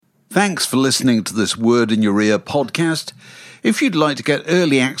Thanks for listening to this Word in Your Ear podcast. If you'd like to get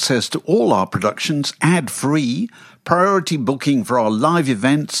early access to all our productions ad-free, priority booking for our live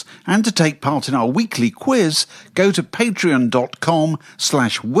events, and to take part in our weekly quiz, go to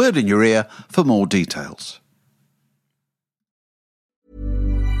patreon.com/wordinyourear for more details.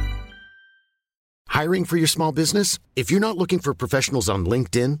 Hiring for your small business? If you're not looking for professionals on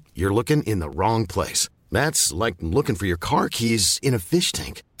LinkedIn, you're looking in the wrong place. That's like looking for your car keys in a fish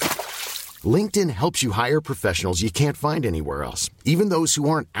tank. LinkedIn helps you hire professionals you can't find anywhere else, even those who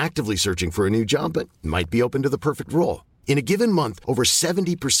aren't actively searching for a new job but might be open to the perfect role. In a given month, over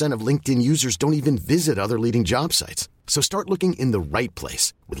 70% of LinkedIn users don't even visit other leading job sites. So start looking in the right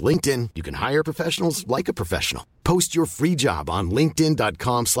place. With LinkedIn, you can hire professionals like a professional. Post your free job on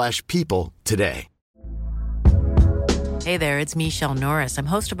linkedin.com/people today. Hey there, it's Michelle Norris. I'm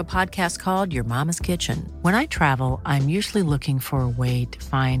host of a podcast called Your Mama's Kitchen. When I travel, I'm usually looking for a way to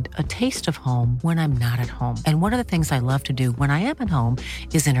find a taste of home when I'm not at home. And one of the things I love to do when I am at home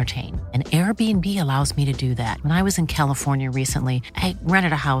is entertain. And Airbnb allows me to do that. When I was in California recently, I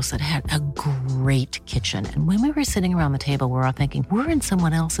rented a house that had a great kitchen. And when we were sitting around the table, we were all thinking, we're in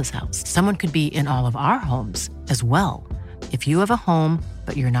someone else's house. Someone could be in all of our homes as well. If you have a home,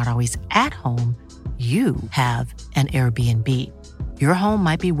 but you're not always at home, you have an Airbnb. Your home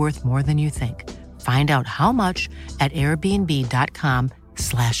might be worth more than you think. Find out how much at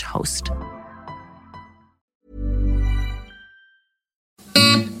airbnb.com/host.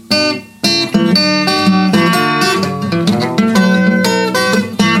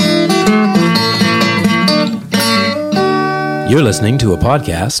 You're listening to a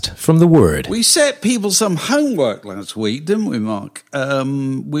podcast from The Word. We set people some homework last week, didn't we, Mark?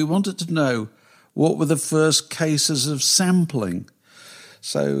 We wanted to know what were the first cases of sampling.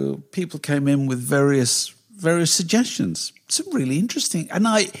 So people came in with various suggestions. Some really interesting, and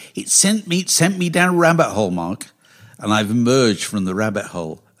it sent me down a rabbit hole, Mark, and I've emerged from the rabbit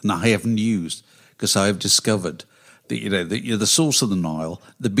hole, and I have news because I have discovered that the source of the Nile,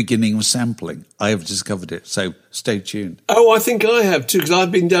 the beginning of sampling. I have discovered it. So stay tuned. Oh, I think I have too, because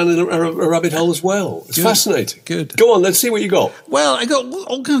I've been down in a rabbit hole as well. It's fascinating. Good. Go on, let's see what you got. Well, I got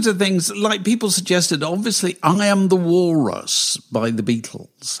all kinds of things. Like people suggested, obviously, I Am the Walrus by the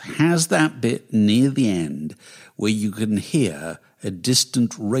Beatles has that bit near the end where you can hear a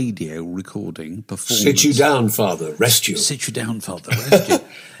distant radio recording performance. Sit you down, Father, rest you. Sit you down, Father, rest you.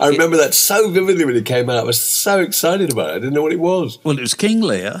 I remember that so vividly when it came out. I was so excited about it. I didn't know what it was. Well, it was King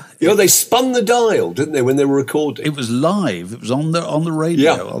Lear. They spun the dial, didn't they, when they were recording? It was live. It was on the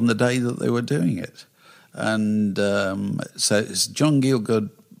radio on the day that they were doing it. And so it's John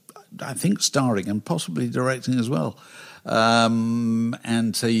Gielgud, I think, starring and possibly directing as well.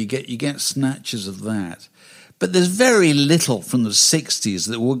 And so you get snatches of that. But there's very little from the 60s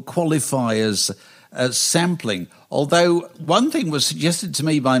that would qualify as sampling, although one thing was suggested to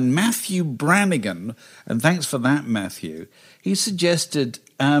me by Matthew Brannigan, and thanks for that, Matthew. He suggested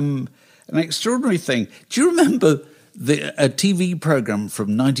an extraordinary thing. Do you remember a TV program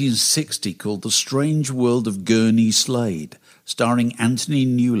from 1960 called The Strange World of Gurney Slade, starring Anthony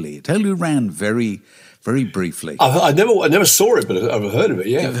Newley? It only ran very briefly. I never saw it, but I've heard of it,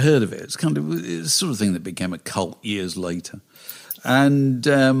 yeah. I've heard of it. It's the sort of thing that became a cult years later. And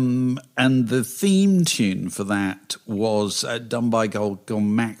the theme tune for that was done by a guy called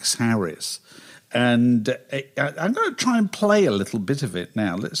Max Harris. And I'm going to try and play a little bit of it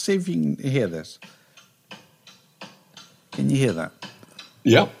now. Let's see if you can hear this. Can you hear that?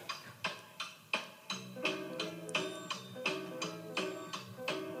 Yeah.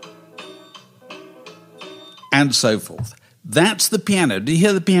 And so forth. That's the piano. Do you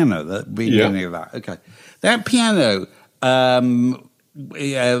hear the piano? The beginning of that. Okay. That piano, our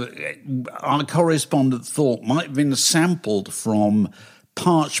correspondent thought might have been sampled from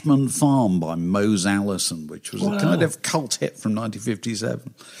Parchment Farm by Mose Allison, which was a kind of cult hit from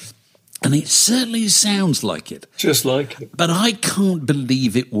 1957. And it certainly sounds like it. Just like it. But I can't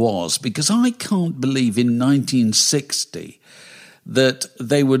believe it was, because I can't believe in 1960 that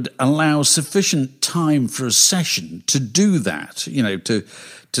they would allow sufficient time for a session to do that, to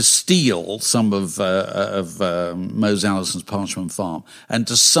steal some of Mose Allison's Parchment Farm and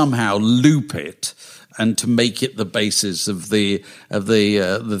to somehow loop it and to make it the basis of the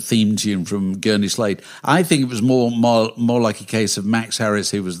theme tune from Gurney Slade. I think it was more like a case of Max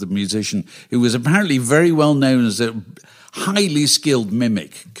Harris, who was the musician, who was apparently very well known as highly skilled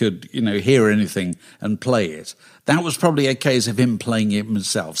mimic could, hear anything and play it. That was probably a case of him playing it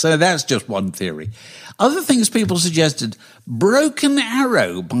himself. So that's just one theory. Other things people suggested, Broken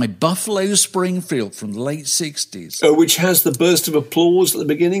Arrow by Buffalo Springfield from the late 60s. Oh, which has the burst of applause at the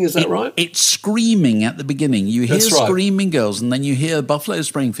beginning, is that right? It's screaming at the beginning. You hear screaming girls, and then you hear Buffalo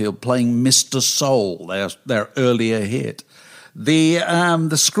Springfield playing Mr. Soul, their earlier hit.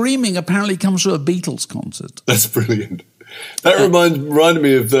 The screaming apparently comes from a Beatles concert. That's brilliant. That reminded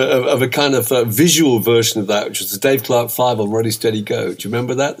me of a kind of visual version of that, which was the Dave Clark 5 on Ready, Steady, Go. Do you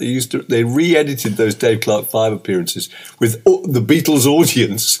remember that? They re-edited those Dave Clark 5 appearances with the Beatles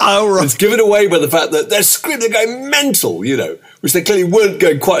audience. Oh, right. It's given away by the fact that they're screaming, they're going mental, which they clearly weren't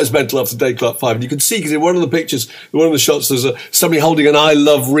going quite as mental after Dave Clark 5. And you can see, because in one of the pictures, in one of the shots, there's somebody holding an I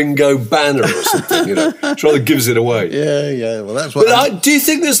Love Ringo banner or something, which rather gives it away. Yeah. Well, that's what. But do you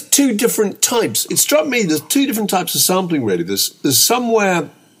think there's two different types? It struck me there's two different types of sampling, really. There's somewhere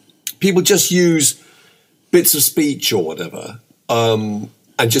people just use bits of speech or whatever and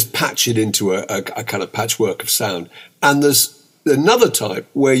just patch it into a kind of patchwork of sound. And there's another type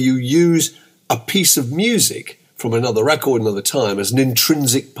where you use a piece of music from another record, another time, as an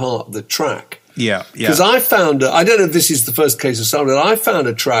intrinsic part of the track. Yeah. Because I found, I don't know if this is the first case of sampling, I found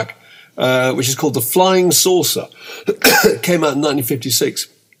a track which is called The Flying Saucer. It came out in 1956.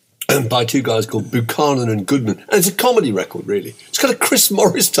 By two guys called Buchanan and Goodman. And it's a comedy record, really. It's kind of Chris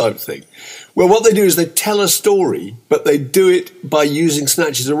Morris type thing, where what they do is they tell a story, but they do it by using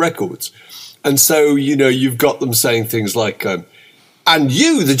snatches of records. And so, you've got them saying things like, and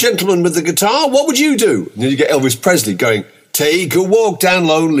you, the gentleman with the guitar, what would you do? And then you get Elvis Presley going, take a walk down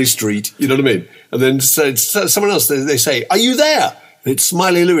Lonely Street. You know what I mean? And then someone else, they say, are you there? And it's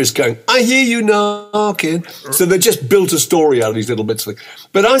Smiley Lewis going, I hear you knocking. So they just built a story out of these little bits of things.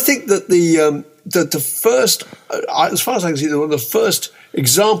 But I think that the first, as far as I can see, one of the first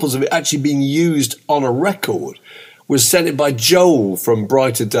examples of it actually being used on a record was sent in by Joel from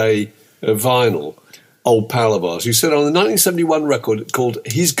Brighter Day Vinyl, old pal of ours, who said on the 1971 record called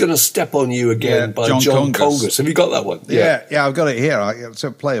He's Gonna Step on You Again by John Congas. Have you got that one? Yeah, I've got it here.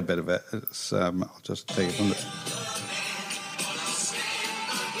 So play a bit of it. It's, I'll just take it from the...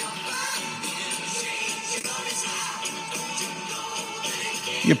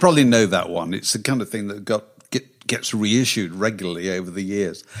 You probably know that one. It's the kind of thing that gets reissued regularly over the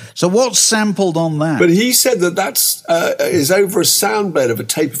years. So what's sampled on that? But he said that's is over a sound bed of a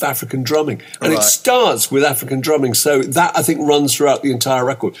tape of African drumming. And It starts with African drumming. So that, I think, runs throughout the entire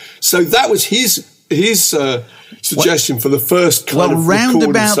record. So that was his suggestion for the first kind of round recorded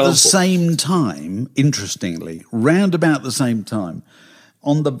about sample. the same time, interestingly, round about the same time,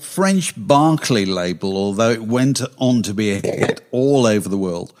 on the French Barclay label, although it went on to be a hit all over the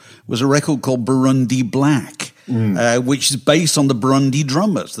world, was a record called Burundi Black, which is based on the Burundi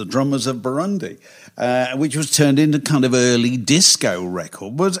drummers, the drummers of Burundi, which was turned into kind of early disco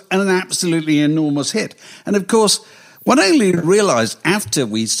record, was an absolutely enormous hit. And of course, what I only realised after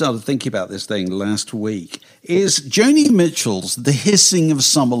we started thinking about this thing last week is Joni Mitchell's The Hissing of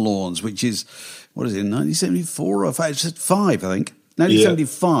Summer Lawns, which is, 1974 or 5, I think.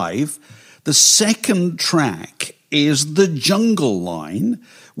 1975, the second track is The Jungle Line,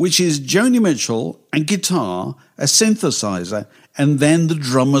 which is Joni Mitchell and guitar, a synthesizer, and then the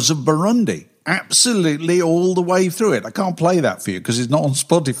drummers of Burundi. Absolutely all the way through it. I can't play that for you because it's not on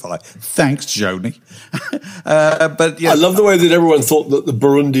Spotify. Thanks, Joni. But yeah, I love the way that everyone thought that the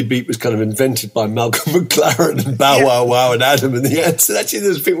Burundi beat was kind of invented by Malcolm McLaren and Bow Wow Wow and Adam in the end. So actually,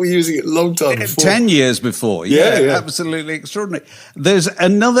 there's people using it a long time before. 10 years before. Yeah. Absolutely extraordinary. There's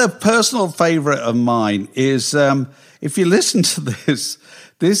another personal favourite of mine is, if you listen to this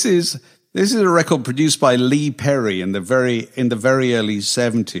is a record produced by Lee Perry in the very early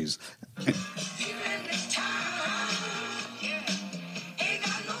 70s.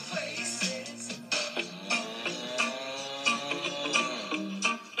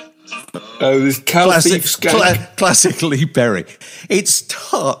 Oh, this classic Lee Perry. It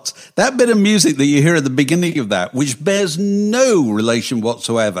starts, that bit of music that you hear at the beginning of that, which bears no relation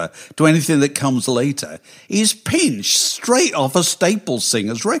whatsoever to anything that comes later, is pinched straight off a Staples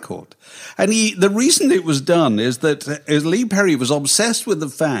Singers record. And the reason it was done is that Lee Perry was obsessed with the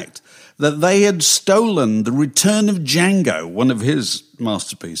fact that they had stolen The Return of Django, one of his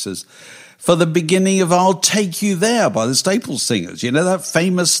masterpieces, for the beginning of I'll Take You There by the Staples Singers. You know, that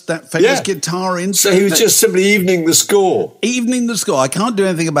famous guitar intro. So he was just simply evening the score. Evening the score. I can't do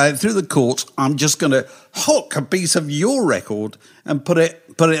anything about it. Through the courts, I'm just going to hook a piece of your record and put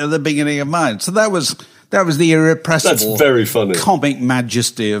it put it at the beginning of mine. So that was the irrepressible, that's very funny, comic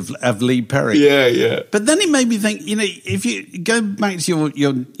majesty of Lee Perry. Yeah. But then it made me think, if you go back to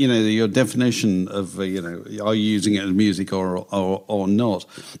your definition of, are you using it as music or not?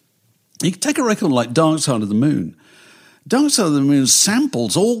 You can take a record like Dark Side of the Moon. Dark Side of the Moon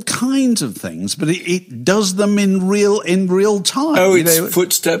samples all kinds of things, but it does them in real time. Oh, it's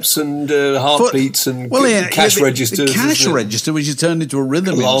footsteps and heartbeats and cash registers. The cash register, which is turned into a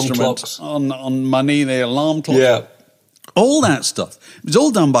rhythm alarm instrument clocks. on money, the alarm clock. Yeah. All that stuff. It was all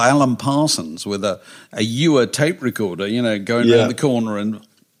done by Alan Parsons with a Ewer tape recorder, going around the corner and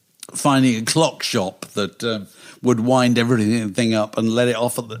finding a clock shop that would wind everything up and let it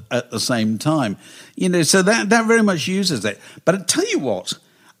off at the same time. So that very much uses it. But I tell you what,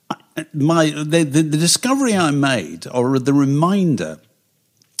 the discovery I made, or the reminder,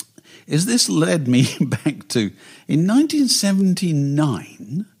 is this led me back to, in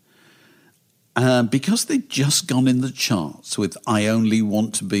 1979, because they'd just gone in the charts with I Only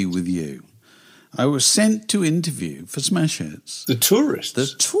Want to Be With You, I was sent to interview for Smash Hits. The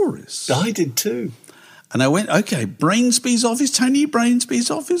Tourists? I did too. And I went, okay, Brainsby's office, Tony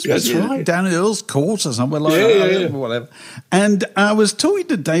Brainsby's office. That's right. Down at Earl's Court or somewhere like that. Whatever. And I was talking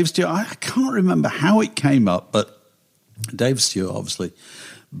to Dave Stewart. I can't remember how it came up, but Dave Stewart, obviously,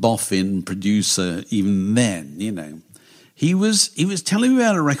 boffin producer even then, He was telling me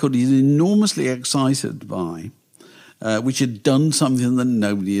about a record he's enormously excited by, which had done something that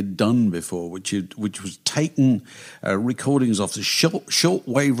nobody had done before, which was taken recordings off the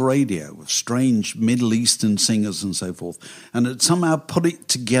shortwave radio of strange Middle Eastern singers and so forth, and had somehow put it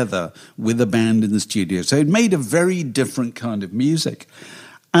together with a band in the studio. So it made a very different kind of music.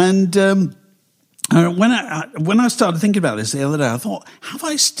 And when I started thinking about this the other day, I thought, have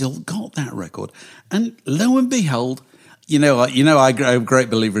I still got that record? And lo and behold, I'm a great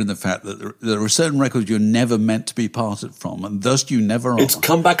believer in the fact that there are certain records you're never meant to be parted from, and thus you never are. It's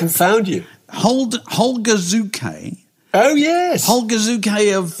come back and found you. Holger Zuke. Oh, yes. Holger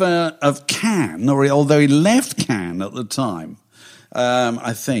Zuke of Cannes, although he left Cannes at the time,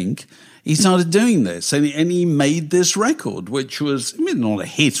 I think, he started doing this, and he made this record, which was not a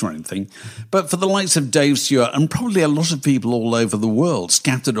hit or anything, but for the likes of Dave Stewart and probably a lot of people all over the world,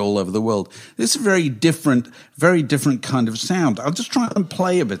 scattered all over the world, this is a very different kind of sound. I'll just try and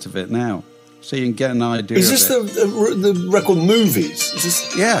play a bit of it now, so you can get an idea. Is this the record Movies? Is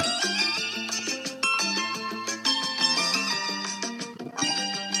this? Yeah.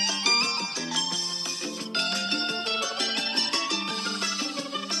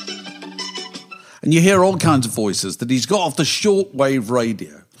 And you hear all kinds of voices that he's got off the shortwave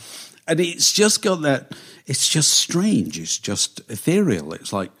radio. And it's just got that, it's just strange. It's just ethereal.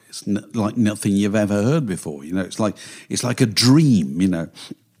 It's like nothing you've ever heard before. It's like a dream,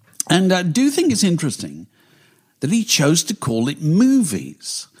 And I do think it's interesting that he chose to call it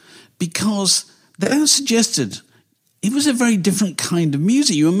Movies, because that suggested it was a very different kind of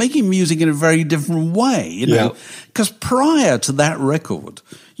music. You were making music in a very different way, Because prior to that record,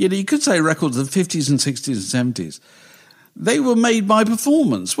 you could say records of the 50s and 60s and 70s, they were made by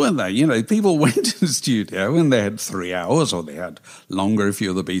performance, weren't they? People went to the studio and they had 3 hours, or they had longer if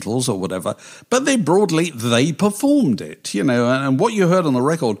you're the Beatles or whatever, but they performed it, and what you heard on the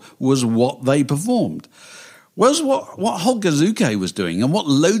record was what they performed. Was what Holger Zuke was doing, and what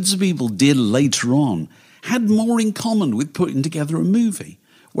loads of people did later on, had more in common with putting together a movie,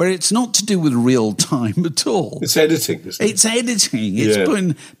 where it's not to do with real time at all. It's editing, isn't it? It's editing. It's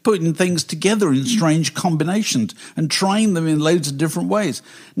putting things together in strange combinations and trying them in loads of different ways.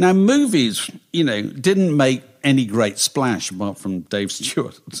 Now, Movies, didn't make any great splash apart from Dave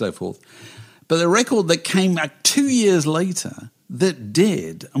Stewart and so forth. But the record that came back 2 years later that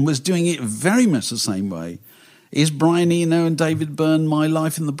did, and was doing it very much the same way, is Brian Eno and David Byrne, My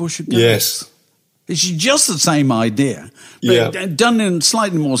Life in the Bush of Gold. Yes. It's just the same idea, but done in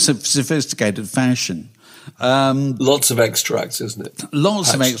slightly more sophisticated fashion. Lots of extracts, isn't it?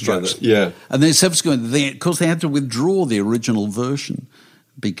 Lots of extracts. Together. Yeah. And then subsequently, of course, they had to withdraw the original version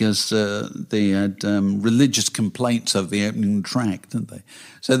because they had religious complaints over the opening track, didn't they?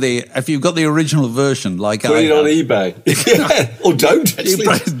 So if you've got the original version, like put it on eBay, or don't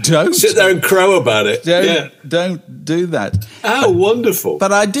actually. Don't sit there and crow about it. Don't do that. Oh, wonderful!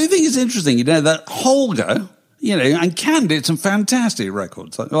 But I do think it's interesting, that Holger, and Can did some fantastic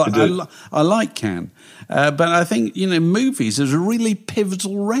records. I like Can, but I think Movies is a really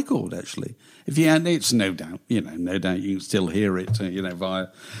pivotal record, actually. It's no doubt you can still hear it, via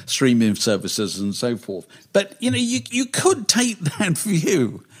streaming services and so forth. But, you could take that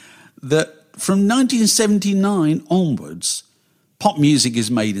view that from 1979 onwards, pop music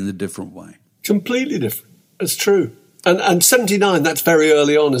is made in a different way. Completely different. That's true. And 79, that's very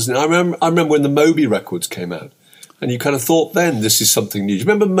early on, isn't it? I remember when the Moby records came out, and you kind of thought then this is something new. Do you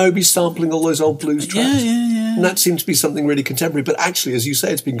remember Moby sampling all those old blues tracks? Yeah. And that seemed to be something really contemporary. But actually, as you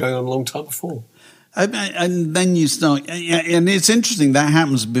say, it's been going on a long time before. And then you start, and it's interesting, that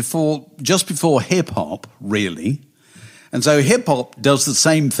happens just before hip-hop, really. And so hip-hop does the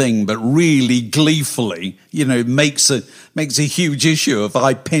same thing, but really gleefully, makes a huge issue of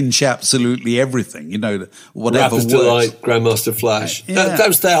I pinch absolutely everything, whatever Rapper's works. Delight, Grandmaster Flash. Yeah. That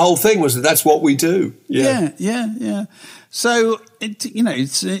was their whole thing, wasn't it? That's what we do. Yeah. So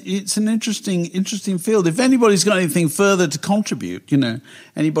it's an interesting field. If anybody's got anything further to contribute,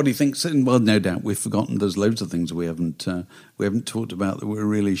 anybody thinks, well, no doubt we've forgotten. There's loads of things we haven't talked about that we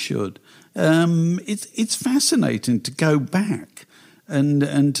really should. It's fascinating to go back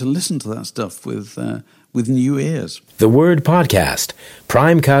and to listen to that stuff with new ears. The Word Podcast,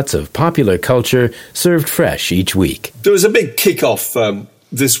 prime cuts of popular culture served fresh each week. There was a big kickoff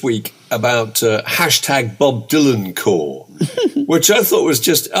this week about hashtag Bob Dylan core, which I thought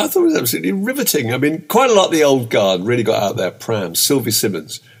was absolutely riveting. I mean, quite a lot of the old guard really got out their prams. Sylvie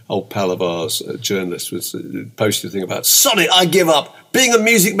Simmons, old pal of ours, a journalist, was posted a thing about, "Sod it, I give up. Being a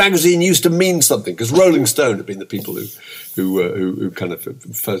music magazine used to mean something," because Rolling Stone had been the people who kind of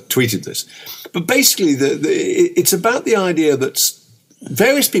first tweeted this. But basically, it's about the idea that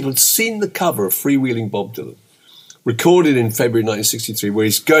various people had seen the cover of Freewheeling Bob Dylan, recorded in February 1963, where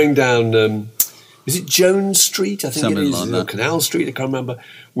he's going down, is it Jones Street? I think Something it is, like that. Canal Street, I can't remember,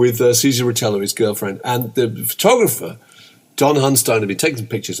 with Caesar Rotella, his girlfriend. And the photographer, Don Hunstein, had been taking some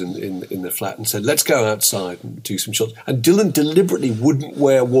pictures in the flat and said, "Let's go outside and do some shots." And Dylan deliberately wouldn't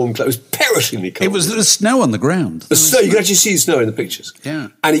wear warm clothes. It was perishingly cold. It was the snow on the ground. The snow, you can actually see snow in the pictures. Yeah.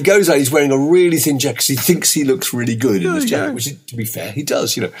 And he goes out, he's wearing a really thin jacket because he thinks he looks really good in this jacket, which, to be fair, he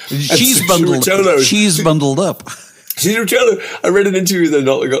does, She's bundled up. I read an interview with her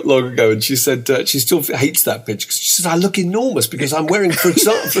not long ago, and she said she still hates that picture because she says, "I look enormous because I'm wearing, for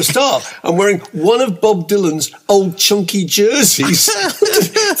a start, I'm wearing one of Bob Dylan's old chunky jerseys,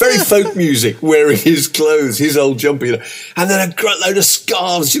 very folk music, wearing his clothes, his old jumper, and then a great load of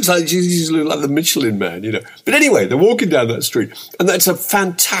scarves. She looks like the Michelin Man, But anyway, they're walking down that street, and that's a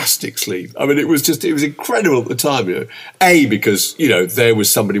fantastic sleeve. I mean, it was incredible at the time, A, because there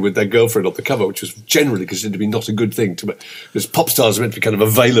was somebody with their girlfriend on the cover, which was generally considered to be not a good thing. Because pop stars are meant to be kind of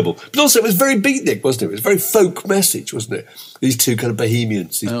available. But also it was very beatnik, wasn't it? It was a very folk message, wasn't it? These two kind of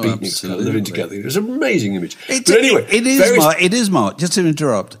bohemians, these beatniks kind of living together. It was an amazing image. But anyway, it is, Mark, just to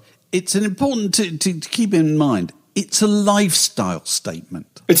interrupt, it's an important to keep in mind. It's a lifestyle statement.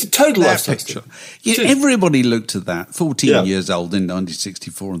 It's a total lifestyle statement. Everybody looked at that, 14 years old in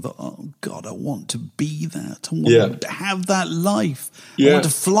 1964, and thought, "Oh, God, I want to be that. I want to have that life. I want to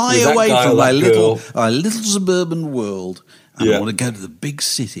fly away from my little suburban world, and I want to go to the big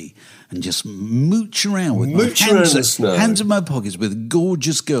city and just mooch around with hands in my pockets with a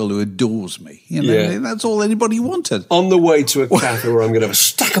gorgeous girl who adores me." That's all anybody wanted. On the way to a cafe where I'm going to have a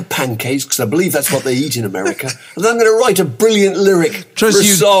stack of pancakes, because I believe that's what they eat in America, and then I'm going to write a brilliant lyric for a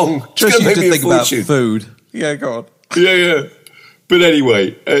song. Trust you to think about food. Yeah, go on. Yeah. But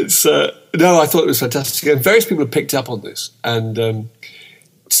anyway, it's I thought it was fantastic. And various people have picked up on this and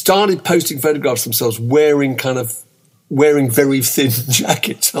started posting photographs of themselves wearing very thin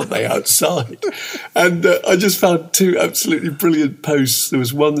jackets, aren't they, outside? And I just found two absolutely brilliant posts. There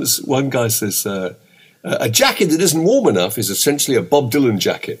was one guy says, "A jacket that isn't warm enough is essentially a Bob Dylan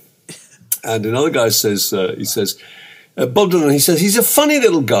jacket." And another guy says, Bob Dylan, he says, "He's a funny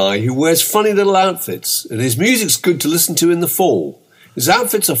little guy who wears funny little outfits, and his music's good to listen to in the fall. His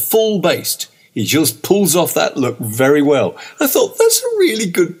outfits are full-based. He just pulls off that look very well." I thought, that's a really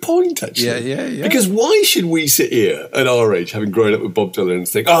good point, actually. Yeah. Because why should we sit here at our age, having grown up with Bob Dylan, and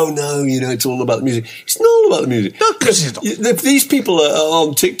think, "Oh, no, it's all about the music"? It's not all about the music. No, because it's not. These people are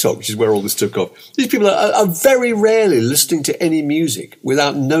on TikTok, which is where all this took off. These people are very rarely listening to any music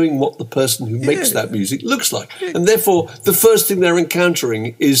without knowing what the person who makes that music looks like. And therefore, the first thing they're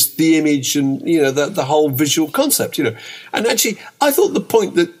encountering is the image and, the whole visual concept, And actually, I thought the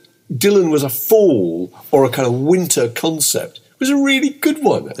point that Dylan was a fall or a kind of winter concept was a really good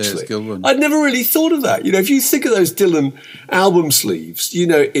one, actually. It's a good one. I'd never really thought of that. If you think of those Dylan album sleeves,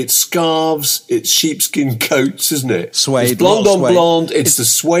 it's scarves, it's sheepskin coats, isn't it? Suede. It's blonde on blonde, it's the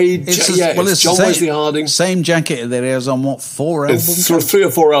suede. It's John Wesley Harding. Same jacket that he has on, 4 albums? It's sort of 3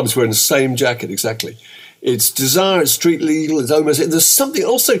 or 4 albums wearing the same jacket, exactly. It's Desire, it's Street Legal, it's Almost... There's something...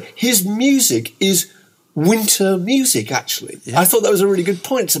 Also, his music is winter music, actually. I thought that was a really good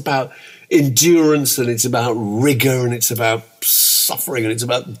point. It's about endurance and it's about rigour and it's about suffering and it's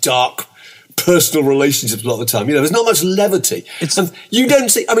about dark personal relationships a lot of the time. You know, there's not much levity. And you don't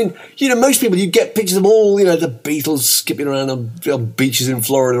see, I mean, you know, most people, you get pictures of all, you know, the Beatles skipping around on beaches in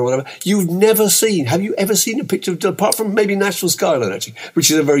Florida or whatever. Have you ever seen a picture of, apart from maybe Nashville Skyline, actually, which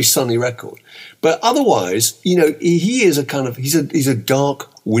is a very sunny record. But otherwise, you know, he is he's a dark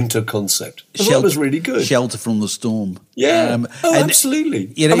winter concept. That was really good. Shelter from the Storm. Yeah.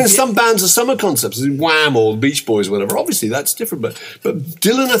 Absolutely. You know, I mean, some bands are summer concepts, Wham or Beach Boys or whatever. Obviously, that's different. But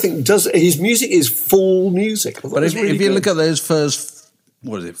Dylan, I think, his music is fall music. But if you look at those first,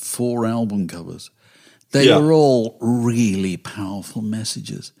 4 album covers, they were all really powerful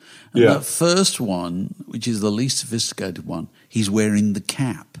messages. And that first one, which is the least sophisticated one, he's wearing the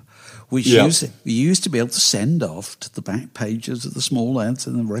cap, which we used to be able to send off to the back pages of the small ads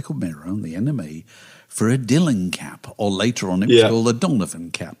in the Record Mirror and the NME for a Dylan cap, or later on it was called a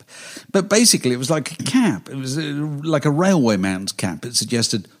Donovan cap. But basically it was like a cap. It was like a railway man's cap. It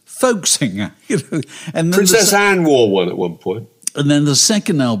suggested folk singer. You know? And Princess Anne wore one at one point. And then the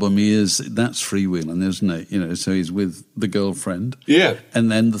second album that's Freewheeling, isn't it? You know, so he's with the girlfriend. Yeah. And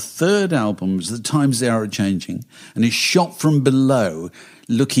then the third album is The Times They Are Changing, and it's shot from below,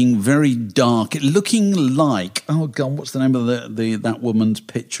 looking very dark, looking like, oh God, what's the name of that woman's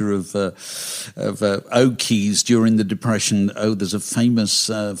picture of O'Keys during the Depression? Oh, there's a famous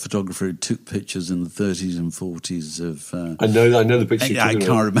photographer who took pictures in the 30s and 40s of. I know the picture. I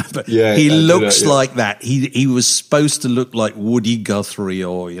can't remember. Yeah, he looks like that. He was supposed to look like Woody Guthrie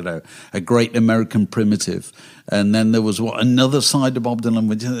or, you know, a great American primitive. And then there was another side of Bob Dylan,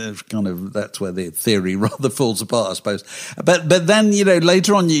 which is that's where the theory rather falls apart, I suppose. But then, you know,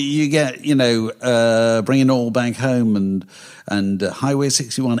 later on you get, you know, Bringing It All Back Home and Highway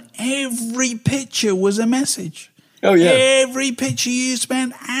 61. Every picture was a message. Oh, yeah. Every picture you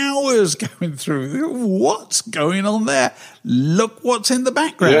spent hours going through. What's going on there? Look what's in the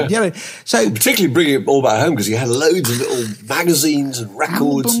background. Yeah. You know, so particularly Bringing It All Back Home, because he had loads of little magazines and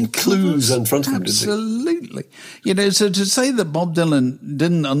records and clues in front of him, didn't he? Absolutely. You know, so to say that Bob Dylan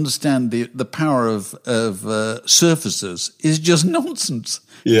didn't understand the power of surfaces is just nonsense.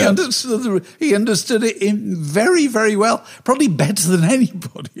 Yeah. He understood it very, very well, probably better than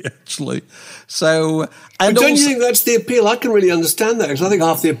anybody, actually. So, and don't you think that's the appeal? I can really understand that, because I think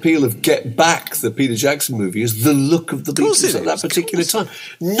half the appeal of Get Back, the Peter Jackson movie, is the look of the Beatles at that particular time.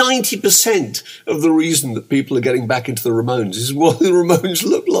 90% of the reason that people are getting back into the Ramones is what the Ramones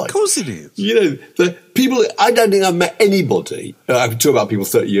look like. Of course it is. You know, the people, I don't think I've met anybody, I can talk about people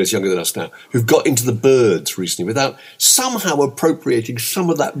 30 years younger than us now, who've got into the Byrds recently without somehow appropriating some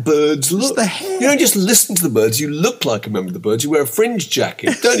of that Byrds look. The hair. You don't just listen to the Byrds, you look like a member of the Byrds, you wear a fringe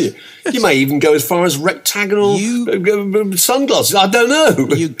jacket, don't you? You may even go as far as rectagonal sunglasses, I don't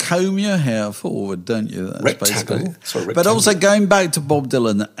know. You comb your hair forward, don't you? That's rectagonal. But also going back to Bob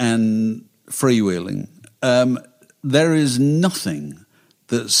Dylan and Freewheeling, there is nothing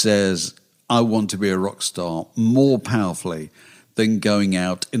that says I want to be a rock star more powerfully than going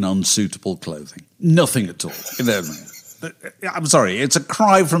out in unsuitable clothing. Nothing at all. You know what I mean? I'm sorry, it's a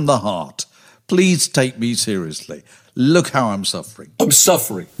cry from the heart. Please take me seriously. Look how I'm suffering. I'm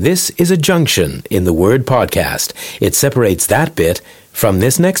suffering. This is a junction in the Word podcast. It separates that bit from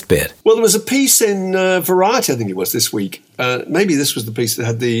this next bit. Well, there was a piece in Variety, I think it was, this week. Maybe this was the piece that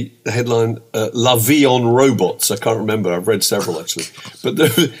had the headline, La Vie en Robots. I can't remember. I've read several, actually. But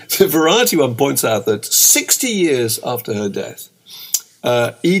the Variety one points out that 60 years after her death,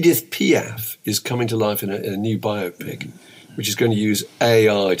 Edith Piaf is coming to life in a new biopic, which is going to use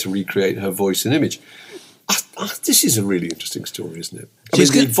AI to recreate her voice and image. This is a really interesting story, isn't it?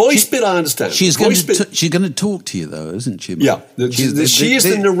 The voice bit I understand. She's going to talk to you, though, isn't she? Yeah, she is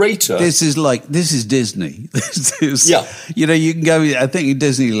the narrator. This is Disney. You know, you can go. I think in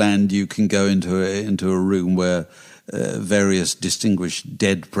Disneyland you can go into a room where various distinguished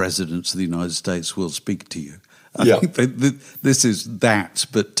dead presidents of the United States will speak to you. I think this is that,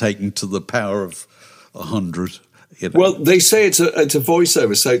 but taken to the power of 100. You know. Well, they say it's a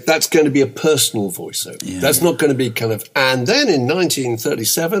voiceover, so that's going to be a personal voiceover. Yeah. That's not going to be kind of, and then in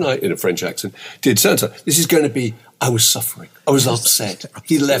 1937, in a French accent, did so. This is going to be, I was suffering. I was upset.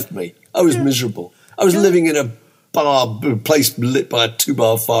 He left me. I was miserable. I was living in a place lit by a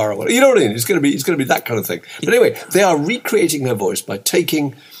 2-bar fire or whatever. You know what I mean? It's going to be that kind of thing. But anyway, they are recreating her voice by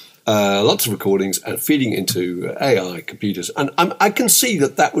taking lots of recordings and feeding into AI computers. And I can see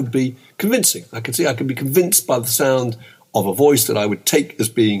that would be convincing. I could be convinced by the sound of a voice that I would take as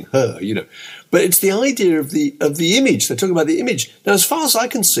being her, you know. But it's the idea of the image. They're talking about the image. Now, as far as I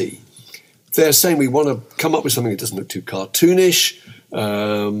can see, they're saying we want to come up with something that doesn't look too cartoonish.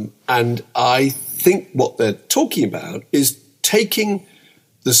 And I think what they're talking about is taking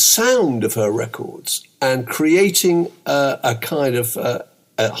the sound of her records and creating a kind of a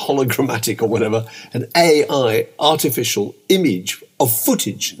hologrammatic or whatever, an AI, artificial image of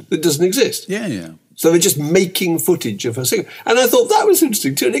footage that doesn't exist. Yeah. So they're just making footage of her singing. And I thought that was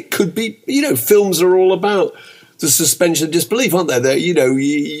interesting too. And it could be, films are all about the suspension of disbelief, aren't they?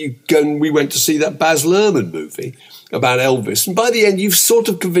 We went to see that Baz Luhrmann movie about Elvis. And by the end, you've sort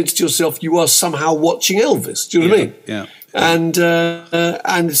of convinced yourself you are somehow watching Elvis. Do you know what I mean? Yeah.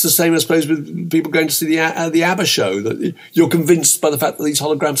 And it's the same, I suppose, with people going to see the ABBA show, that you're convinced by the fact that these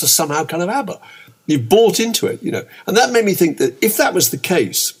holograms are somehow kind of ABBA. You've bought into it, And that made me think that if that was the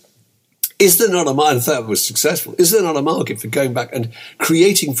case, is there not a market, if that was successful, is there not a market for going back and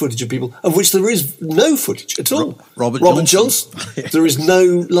creating footage of people of which there is no footage at all? Robert Johnson. There is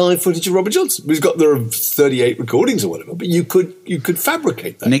no live footage of Robert Johnson. There are 38 recordings or whatever, but you could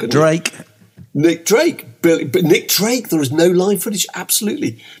fabricate that. Nick Drake. But Nick Drake, there is no live footage,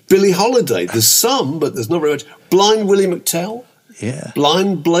 absolutely. Billie Holiday, there's some, but there's not very much. Blind Willie McTell. Yeah.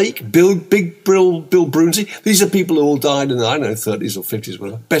 Blind Blake, Bill Brunsey. These are people who all died in the, 30s or 50s,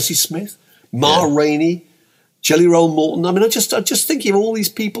 whatever. Bessie Smith, Ma Rainey, Jelly Roll Morton. I just thinking of all these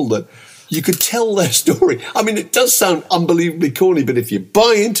people that you could tell their story. I mean, it does sound unbelievably corny, but if you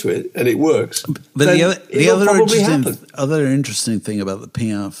buy into it and it works, but then it'll probably happen. Other interesting thing about the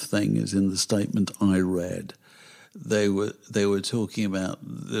Piaf thing is in the statement I read, they were talking about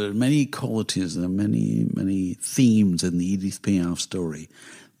there are many qualities and many themes in the Edith Piaf story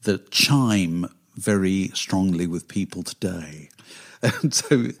that chime very strongly with people today. And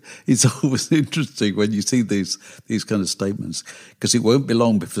so it's always interesting when you see these kind of statements, because it won't be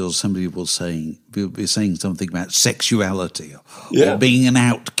long before somebody will be saying something about sexuality or being an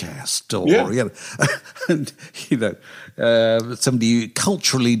outcast or and somebody who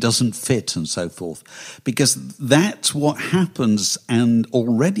culturally doesn't fit and so forth, because that's what happens and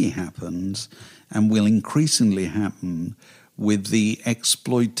already happens and will increasingly happen with the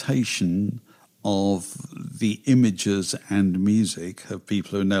exploitation of the images and music of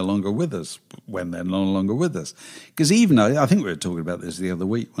people who are no longer with us when they're no longer with us. Because even I think we were talking about this the other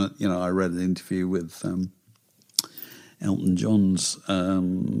week when I read an interview with Elton John's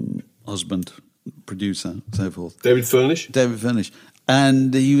husband, producer, so forth. David Furnish.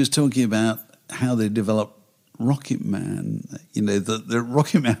 And he was talking about how they developed Rocket Man. The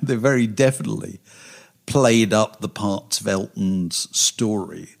Rocket Man, they very definitely played up the parts of Elton's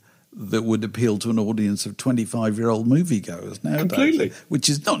story that would appeal to an audience of 25-year-old moviegoers nowadays. Completely. Which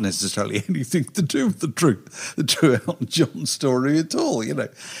is not necessarily anything to do with the true Elton John story at all,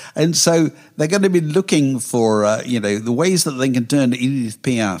 And so they're going to be looking for, the ways that they can turn Edith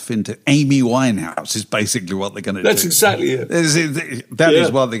Piaf into Amy Winehouse is basically what they're going to do. That's exactly it. That is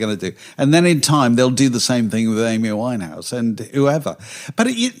what they're going to do. And then in time, they'll do the same thing with Amy Winehouse and whoever. But,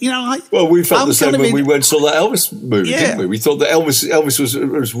 we felt the same when we went and saw that Elvis movie, didn't we? We thought that Elvis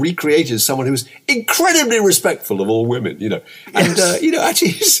was recreated as someone who was incredibly respectful of all women, And, actually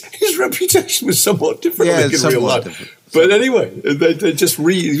his reputation was somewhat different in real life. Different. But anyway, they just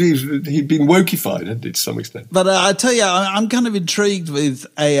he'd been wokeified, hadn't he, to some extent. But I tell you, I'm kind of intrigued with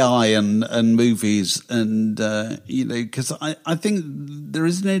AI and movies, and because I think there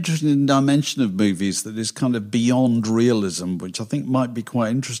is an interesting dimension of movies that is kind of beyond realism, which I think might be quite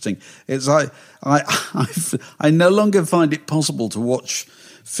interesting. It's I no longer find it possible to watch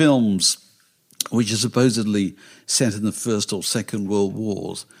films which are supposedly set in the First or Second World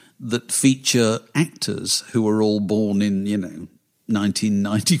Wars that feature actors who are all born in,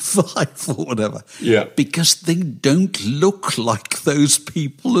 1995 or whatever. Yeah. Because they don't look like those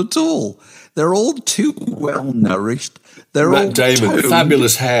people at all. They're all too well nourished. Matt Damon,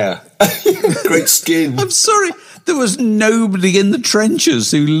 fabulous hair, great skin. I'm sorry. There was nobody in the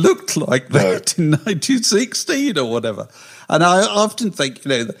trenches who looked like that in 1916 or whatever. And I often think,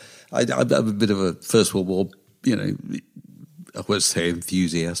 I'm a bit of a First World War, I won't say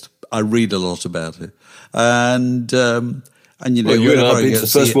enthusiast. I read a lot about it. And you and I have been to the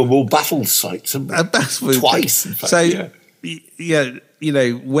First World War battle sites twice, in fact. So,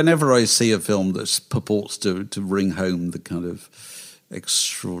 whenever I see a film that purports to bring home the kind of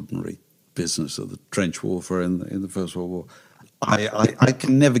extraordinary business of the trench warfare in the First World War, I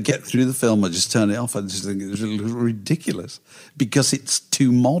can never get through the film. I just turn it off. I just think it's ridiculous because it's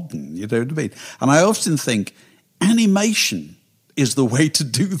too modern, you know what I mean? And I often think animation is the way to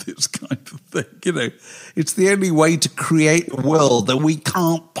do this kind of thing, It's the only way to create a world that we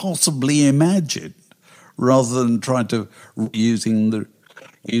can't possibly imagine, rather than trying to using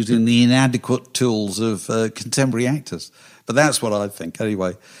the inadequate tools of contemporary actors. But that's what I think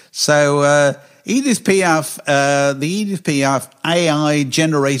anyway. So Edith Piaf, the Edith Piaf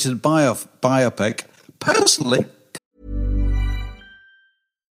AI-generated biopic, personally.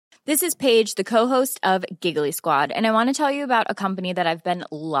 This is Paige, the co-host of Giggly Squad, and I want to tell you about a company that I've been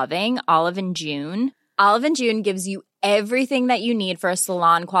loving, Olive & June. Olive & June gives you everything that you need for a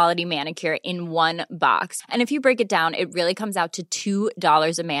salon-quality manicure in one box. And if you break it down, it really comes out to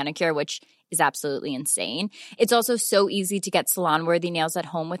 $2 a manicure, which is absolutely insane. It's also so easy to get salon-worthy nails at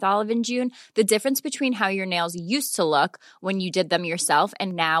home with Olive & June. The difference between how your nails used to look when you did them yourself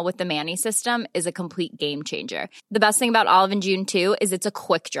and now with the Mani system is a complete game changer. The best thing about Olive & June, too, is it's a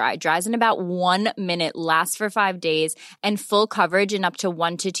quick dry. Dries in about 1 minute, lasts for 5 days, and full coverage in up to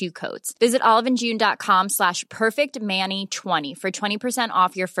 1 to 2 coats. Visit oliveandjune.com/perfectmani20 for 20%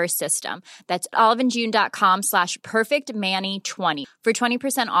 off your first system. That's oliveandjune.com/perfectmani20 for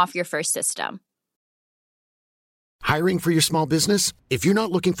 20% off your first system. Hiring for your small business? If you're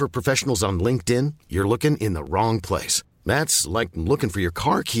not looking for professionals on LinkedIn, you're looking in the wrong place. That's like looking for your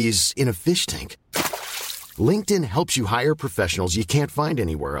car keys in a fish tank. LinkedIn helps you hire professionals you can't find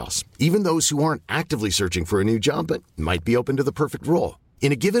anywhere else, even those who aren't actively searching for a new job but might be open to the perfect role.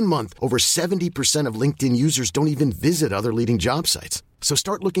 In a given month, over 70% of LinkedIn users don't even visit other leading job sites. So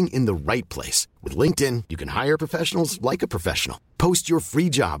start looking in the right place. With LinkedIn, you can hire professionals like a professional. Post your free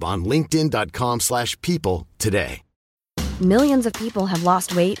job on linkedin.com/people today. Millions of people have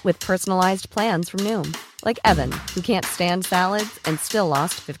lost weight with personalized plans from Noom. Like Evan, who can't stand salads and still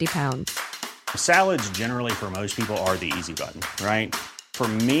lost 50 pounds. Salads generally for most people are the easy button, right? For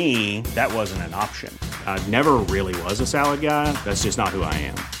me, that wasn't an option. I never really was a salad guy. That's just not who I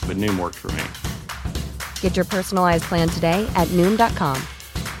am. But Noom worked for me. Get your personalized plan today at Noom.com.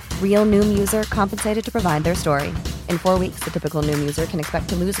 Real Noom user compensated to provide their story. In 4 weeks, the typical Noom user can expect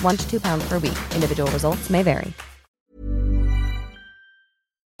to lose 1 to 2 pounds per week. Individual results may vary.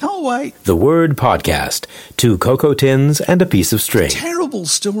 Can't wait. The Word Podcast. 2 cocoa tins and a piece of string. Terrible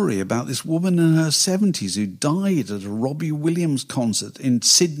story about this woman in her 70s who died at a Robbie Williams concert in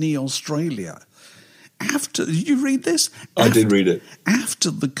Sydney, Australia. Did you read this? I did read it. After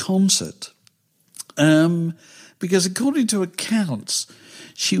the concert, because according to accounts,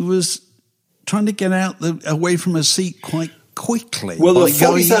 she was trying to get away from her seat quite quickly. Well, there were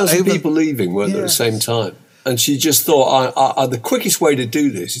 40,000 people leaving, weren't there, at the same time? And she just thought, the quickest way to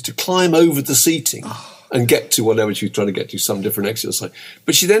do this is to climb over the seating and get to whatever she was trying to get to, some different exercise.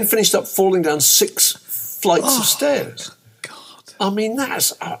 But she then finished up falling down 6 flights of stairs. God. I mean,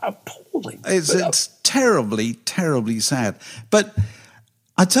 that's appalling. It's terribly, terribly sad. But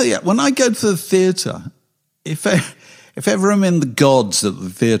I tell you, when I go to the theatre, if ever I'm in the gods at the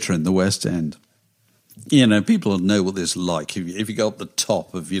theatre in the West End, you know, people know what this is like. If you go up the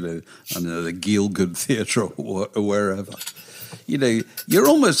top of, I don't know, the Gielgud Theatre or wherever, you're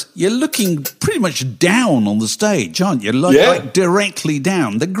looking pretty much down on the stage, aren't you? Like directly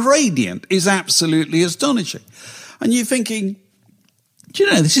down. The gradient is absolutely astonishing. And you're thinking,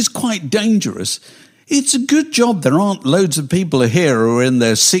 this is quite dangerous. It's a good job there aren't loads of people here who are in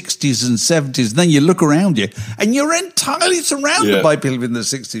their 60s and 70s. And then you look around you and you're entirely surrounded by people in their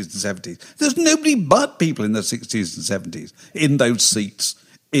 60s and 70s. There's nobody but people in their 60s and 70s in those seats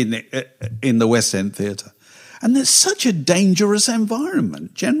in the West End Theatre. And there's such a dangerous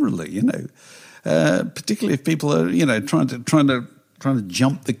environment generally, particularly if people are, trying to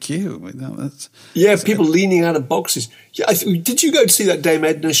jump the queue. People leaning out of boxes. Did you go to see that Dame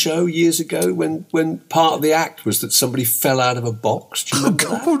Edna show years ago when part of the act was that somebody fell out of a box? Do you remember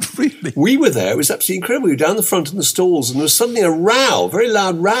that? Really? We were there. It was absolutely incredible. We were down the front in the stalls and there was suddenly a row, very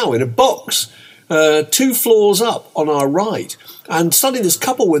loud row in a box 2 floors up on our right. And suddenly this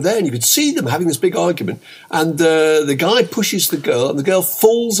couple were there and you could see them having this big argument. And the guy pushes the girl and the girl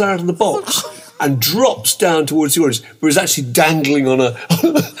falls out of the box. And drops down towards the audience, but was actually dangling on a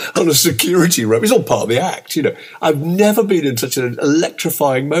security rope. It's all part of the act, I've never been in such an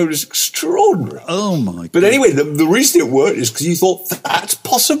electrifying mode. It's extraordinary. Oh, my God. But anyway, the reason it worked is because you thought that's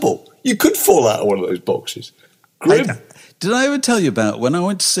possible. You could fall out of one of those boxes. Grim. Did I ever tell you about when I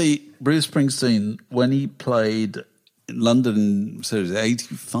went to see Bruce Springsteen when he played in London, so was it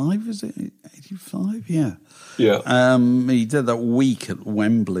 85, is it? 85? Yeah. Yeah. He did that week at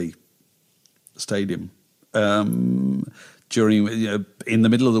Wembley Stadium. During in the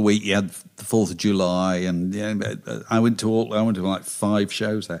middle of the week, you had the 4th of July, and I went to like 5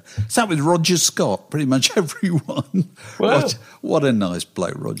 shows there. Sat with Roger Scott, pretty much everyone. Wow. What a nice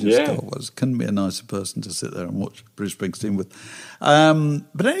bloke Roger Scott was. Couldn't be a nicer person to sit there and watch Bruce Springsteen with.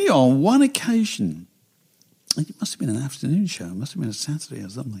 But anyway, on one occasion, it must have been an afternoon show. It must have been a Saturday or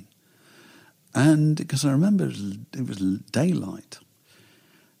something. And because I remember it was daylight.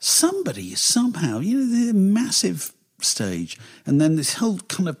 somebody somehow, the massive stage, and then this whole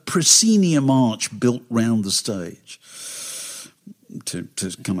kind of proscenium arch built round the stage to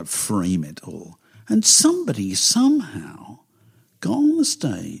kind of frame it all. And somebody somehow got on the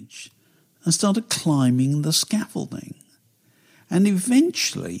stage and started climbing the scaffolding and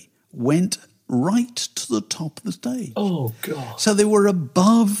eventually went right to the top of the stage. Oh, God. So they were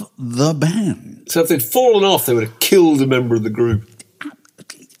above the band. So if they'd fallen off, they would have killed a member of the group.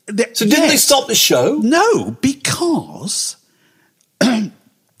 So didn't they stop the show? No, because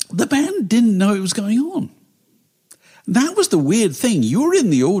the band didn't know it was going on. That was the weird thing. You were in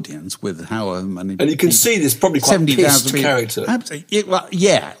the audience with however many and you can see this probably quite pissed character.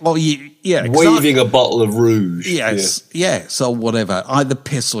 Yeah. Waving a bottle of rouge. Yes, or whatever. Either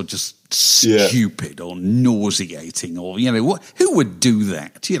piss or just stupid or nauseating or, who would do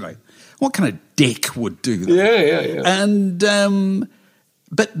that, What kind of dick would do that? Yeah. And,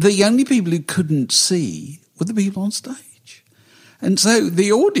 but the only people who couldn't see were the people on stage. And so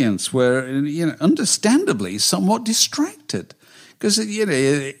the audience were, understandably somewhat distracted because,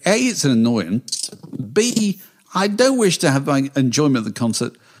 A, it's an annoyance. B, I don't wish to have my enjoyment of the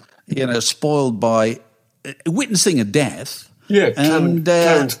concert, spoiled by witnessing a death. Yeah,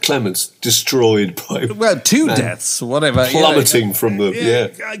 Clarence Clements destroyed by... Well, two deaths, whatever. Plummeting from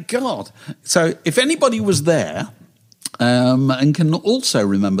the... God. So if anybody was there and can also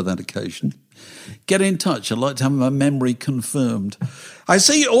remember that occasion... get in touch. I'd like to have my memory confirmed. I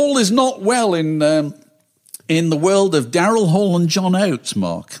see all is not well in the world of Daryl Hall and John Oates,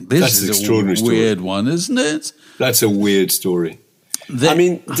 Mark. This is an extraordinary weird one, isn't it? That's a weird story.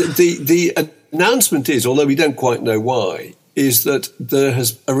 The announcement is, although we don't quite know why, is that there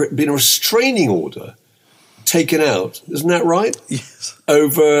has been a restraining order taken out. Isn't that right? Yes.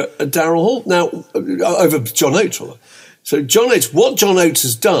 Over Daryl Hall. Now, over John Oates, rather. So what John Oates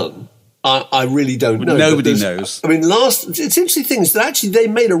has done... I really don't know. Nobody knows. I mean, it's interesting thing is that actually they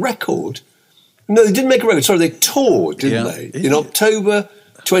made a record. No, they didn't make a record. Sorry, they toured, didn't they? In October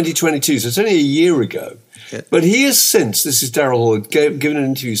 2022. So it's only a year ago. Yeah. But he has since, this is Daryl Hall, given an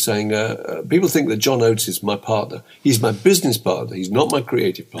interview saying, people think that John Oates is my partner. He's my business partner. He's not my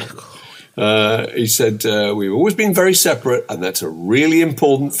creative partner. He said, we've always been very separate, and that's a really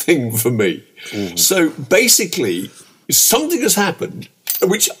important thing for me. Mm-hmm. So basically, something has happened,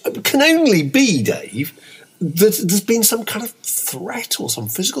 which can only be, Dave, that there's been some kind of threat or some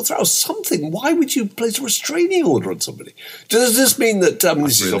physical threat or something. Why would you place a restraining order on somebody? Does this mean that,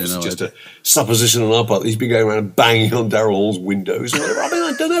 this is obviously just a supposition on our part, that he's been going around banging on Daryl Hall's windows or whatever? I mean,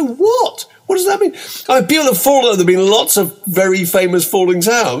 I don't know what. What does that mean? I mean, people have fallen out. There have been lots of very famous fallings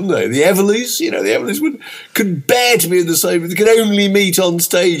out, haven't they? The Everleys, the Everleys couldn't bear to be in the same, they could only meet on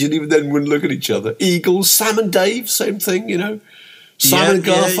stage and even then wouldn't look at each other. Eagles, Sam and Dave, same thing, Simon and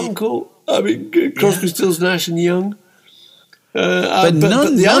Garfunkel. I mean, Crosby, Stills, Nash and Young. But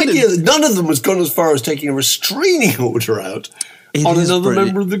the idea that none of them has gone as far as taking a restraining order out on another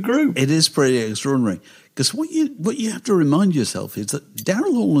member of the group. It is pretty extraordinary. Because what you have to remind yourself is that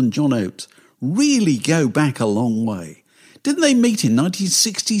Daryl Hall and John Oates really go back a long way. Didn't they meet in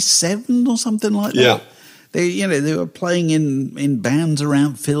 1967 or something like that? Yeah. They were playing in bands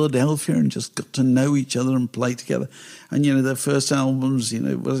around Philadelphia and just got to know each other and play together. And, their first albums,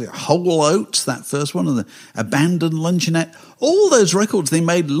 was it Whole Oats, that first one, and the Abandoned Luncheonette, all those records they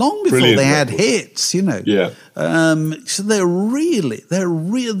made long before they had hits, Yeah. So they really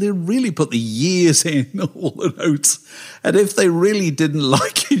put the years in, all at Oates. And if they really didn't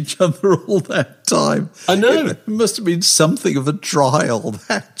like each other all that time, I know. It must have been something of a trial,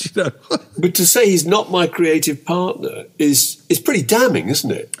 that, But to say he's not my creative partner is pretty damning,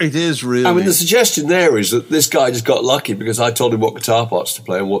 isn't it? It is really. I mean, the suggestion there is that this guy just got lucky because I told him what guitar parts to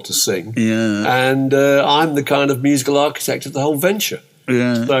play and what to sing. Yeah. And I'm the kind of musical architect of the whole venture.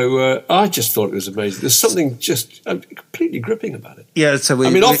 Yeah. So I just thought it was amazing. There's something just completely gripping about it. Yeah. So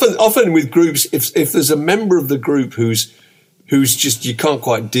often with groups, if there's a member of the group who's just you can't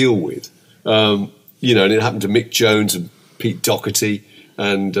quite deal with, and it happened to Mick Jones and Pete Doherty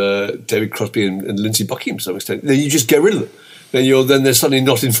and David Crosby and Lindsey Buckingham to some extent, then you just get rid of them. Then they're suddenly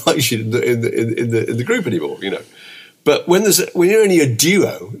not invited in the group anymore. But when you're only a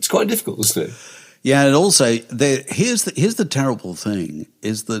duo, it's quite difficult, isn't it? Yeah, and also here's the terrible thing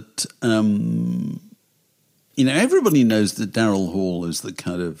is that everybody knows that Daryl Hall is the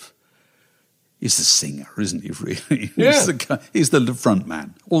kind of he's the singer, isn't he? Really, yeah. He's the front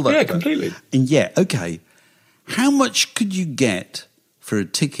man. All that. Yeah, completely. And okay, how much could you get for a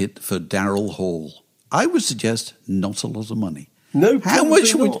ticket for Daryl Hall? I would suggest not a lot of money. No, how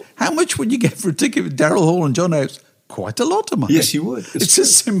much would you get for a ticket for Daryl Hall and John Oates? quite a lot of money. Yes, you would. It's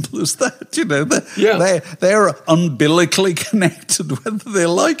as simple as that, you know. They're umbilically connected, whether they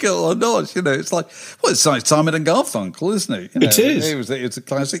like it or not. You know, it's like it's like Simon and Garfunkel, isn't it? You know, it is. It's a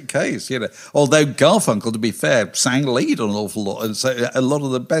classic case, you know. Although Garfunkel, to be fair, sang lead on an awful lot, and so a lot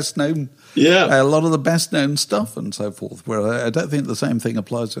of the best known, stuff and so forth. Where I don't think the same thing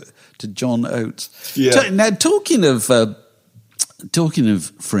applies to John Oates. Yeah. Now, talking of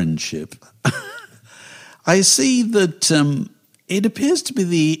friendship. I see that it appears to be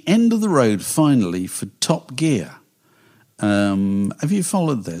the end of the road, finally, for Top Gear. Have you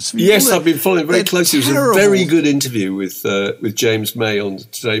followed this? Yes, I've been following it very closely. It was a very good interview with James May on the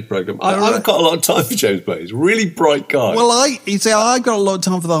Today programme. I've got a lot of time for James May. He's a really bright guy. Well, I've got a lot of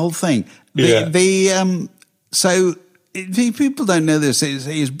time for the whole thing. So, if people don't know this,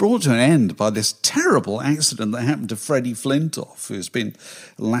 it's brought to an end by this terrible accident that happened to Freddie Flintoff, who's been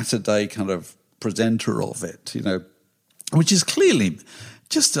latter-day kind of presenter of it, you know, which is clearly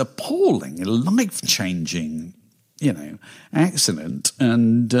just appalling, life-changing, you know, accident.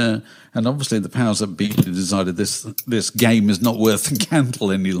 And obviously the powers that be decided this game is not worth the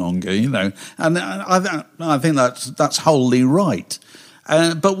candle any longer, you know. And I think that's wholly right.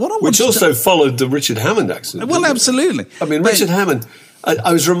 But which also followed the Richard Hammond accident. Well, absolutely. I mean, Richard Hammond.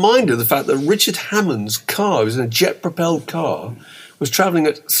 I was reminded of the fact that Richard Hammond's car, it was in a jet-propelled car, was travelling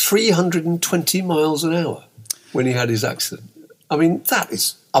at 320 miles an hour when he had his accident. I mean, that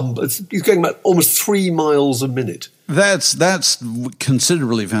is he's going about almost 3 miles a minute. That's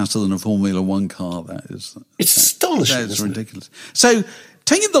considerably faster than a Formula One car. It's astonishing. That's ridiculous. So,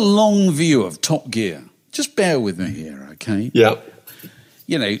 taking the long view of Top Gear, just bear with me here, okay? Yeah.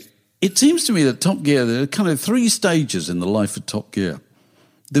 You know, it seems to me that Top Gear, there are kind of 3 stages in the life of Top Gear.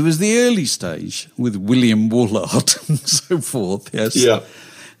 There was the early stage with William Woolard and so forth, yes,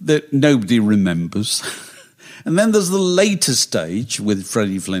 that nobody remembers. And then there's the later stage with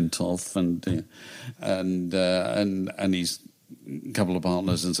Freddie Flintoff and his couple of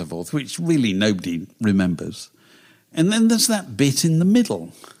partners and so forth, which really nobody remembers. And then there's that bit in the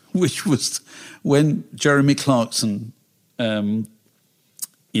middle, which was when Jeremy Clarkson in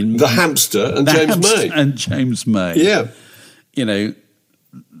The Hamster and James May. Yeah. You know,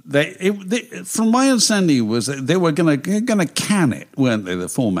 from my understanding, was that they were going to can it, weren't they? The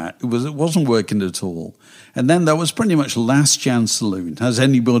format it wasn't working at all, and then that was pretty much Last Chance Saloon. Has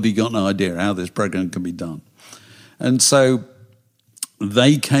anybody got an idea how this program can be done? And so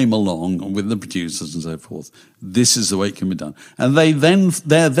they came along with the producers and so forth. This is the way it can be done, and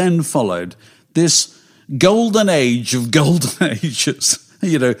there then followed this golden age of golden ages.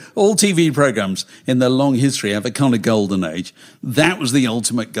 You know, all TV programs in their long history have a kind of golden age. That was the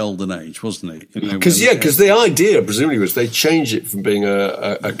ultimate golden age, wasn't it? Because the idea, presumably, was they changed it from being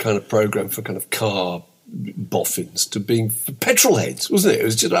a kind of program for kind of car boffins to being for petrol heads, wasn't it? It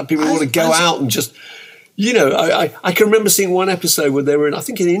was just about people who want to go out and just, you know, I can remember seeing one episode where they were in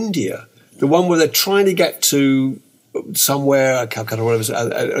India, the one where they're trying to get to somewhere, Calcutta, whatever,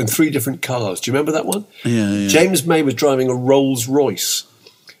 and 3 different cars. Do you remember that one? Yeah. James May was driving a Rolls Royce.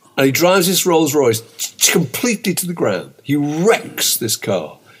 And he drives this Rolls Royce completely to the ground. He wrecks this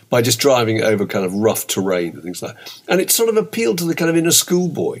car by just driving it over kind of rough terrain and things like that. And it sort of appealed to the kind of inner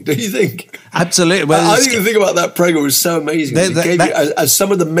schoolboy, don't you think? Absolutely. Well, I think the thing about that program was so amazing. It gave you, as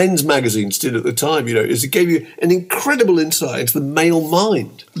some of the men's magazines did at the time, you know, is it gave you an incredible insight into the male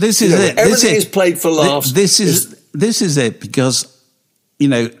mind. This is it. Everything is played for laughs. This is it because, you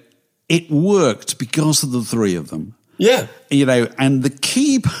know, it worked because of the 3 of them. Yeah. You know, and the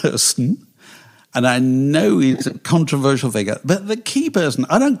key person, and I know he's a controversial figure, but the key person,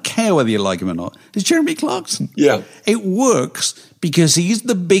 I don't care whether you like him or not, is Jeremy Clarkson. Yeah. It works because he's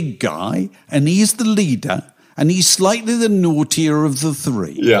the big guy and he's the leader and he's slightly the naughtier of the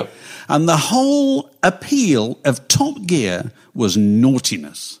 3. Yeah. And the whole appeal of Top Gear was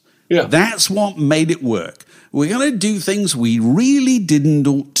naughtiness. Yeah. That's what made it work. We're going to do things we really didn't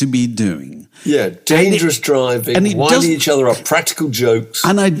ought to be doing. Yeah, dangerous driving, winding each other up, practical jokes.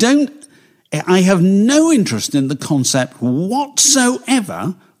 And I have no interest in the concept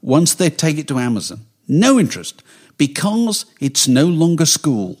whatsoever once they take it to Amazon. No interest, because it's no longer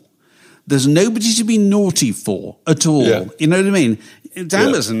school. There's nobody to be naughty for at all. Yeah. You know what I mean? It's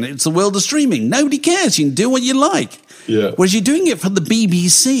Amazon. It's the world of streaming. Nobody cares. You can do what you like. Yeah. Whereas you're doing it for the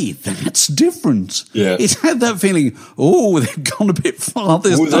BBC, that's different. Yeah. It had that feeling, they've gone a bit far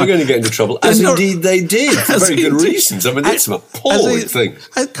this time. They're going to get into trouble, indeed they did, for very good reasons. I mean, that's some appalling things.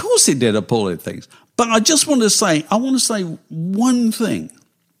 Of course it did appalling things. But I just want to say, one thing.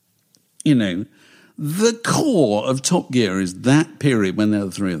 You know, the core of Top Gear is that period when there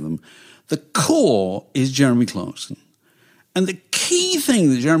were 3 of them. The core is Jeremy Clarkson. And the key thing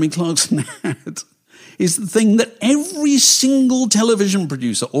that Jeremy Clarkson had is the thing that every single television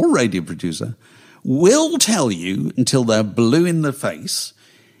producer or radio producer will tell you until they're blue in the face,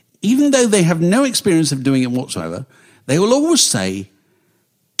 even though they have no experience of doing it whatsoever. They will always say,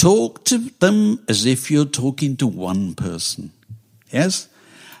 talk to them as if you're talking to one person. Yes?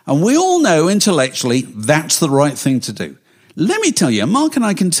 And we all know intellectually that's the right thing to do. Let me tell you, Mark and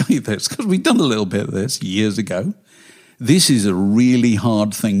I can tell you this, because we've done a little bit of this years ago. This is a really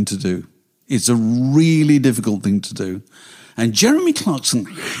hard thing to do. It's a really difficult thing to do. And Jeremy Clarkson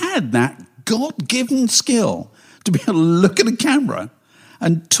had that God-given skill to be able to look at a camera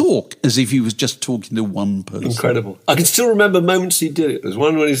and talk as if he was just talking to one person. Incredible. I can still remember moments he did it. There's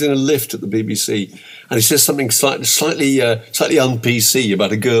one when he's in a lift at the BBC and he says something slightly un-PC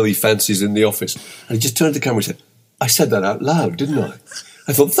about a girl he fancies in the office. And he just turned to the camera and said, I said that out loud, didn't I?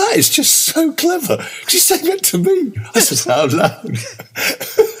 I thought, that is just so clever. She's saying that to me. I said it out loud.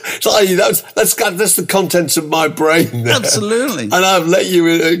 That's the contents of my brain there. Absolutely. And I've let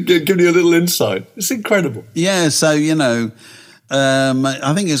you give you a little insight. It's incredible. Yeah, so, I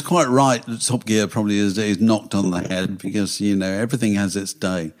think it's quite right that Top Gear probably is knocked on the head because, everything has its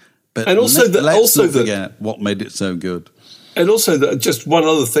day. But and also let's not forget what made it so good. And also, just one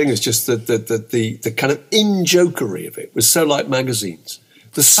other thing is just that the kind of in-jokery of it was so like magazines.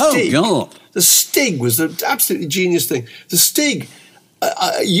 The Stig, The Stig was an absolutely genius thing. The Stig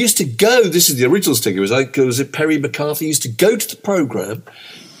used to go. This is the original Stig. It was Perry McCarthy used to go to the programme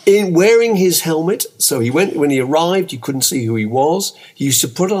in wearing his helmet. So he went when he arrived. You couldn't see who he was. He used to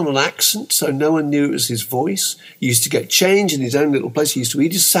put on an accent so no one knew it was his voice. He used to get change in his own little place. He used to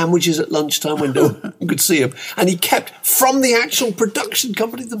eat his sandwiches at lunchtime when no one could see him. And he kept from the actual production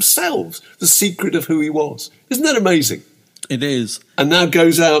company themselves the secret of who he was. Isn't that amazing? It is. And now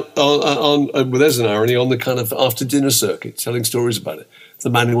goes out on there's an irony, on the kind of after-dinner circuit, telling stories about it. The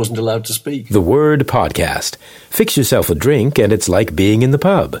man who wasn't allowed to speak. The Word Podcast. Fix yourself a drink and it's like being in the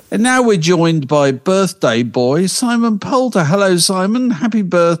pub. And now we're joined by birthday boy Simon Poulter. Hello, Simon. Happy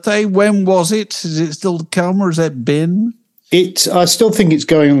birthday. When was it? Is it still to come or has it been? I still think it's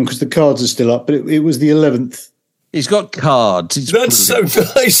going on because the cards are still up, but it was the 11th. He's got cards. That's so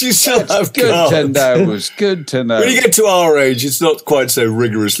nice. You still have good cards. 10 hours. Good to know. When you get to our age, it's not quite so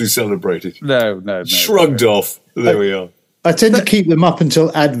rigorously celebrated. No. Shrugged off. There we are. I tend to keep them up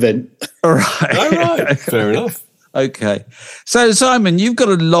until Advent. All right. All right. Fair enough. Okay. So, Simon, you've got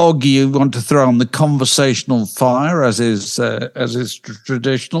a log you want to throw on the conversational fire, as is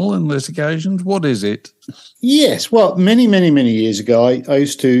traditional in this occasion. What is it? Yes. Well, many, many, many years ago, I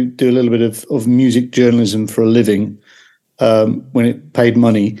used to do a little bit of music journalism for a living when it paid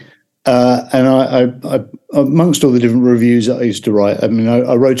money. And I amongst all the different reviews that I used to write, I mean,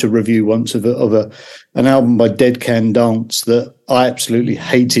 I wrote a review once of an album by Dead Can Dance that I absolutely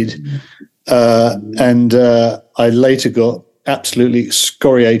hated. And I later got absolutely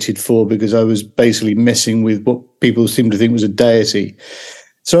excoriated for because I was basically messing with what people seem to think was a deity.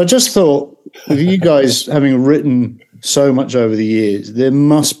 So I just thought, with you guys having written so much over the years, there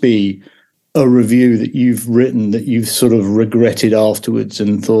must be a review that you've written that you've sort of regretted afterwards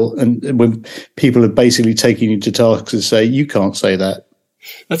and thought, and when people have basically taken you to task to say, you can't say that.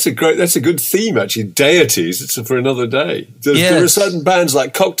 That's a good theme, actually. Deities, it's for another day. There are certain bands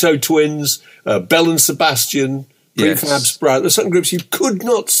like Cocteau Twins, Bell and Sebastian, Prefab Sprout. There are certain groups you could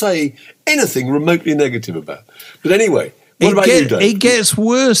not say anything remotely negative about. But anyway, what about you, Dave? It gets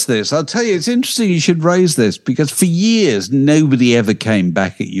worse, this. I'll tell you, it's interesting you should raise this because for years, nobody ever came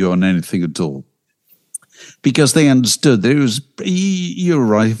back at you on anything at all because they understood that you were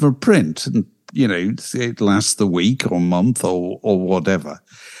writing for print and, it lasts the week or month or whatever.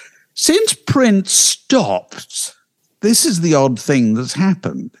 Since print stopped, this is the odd thing that's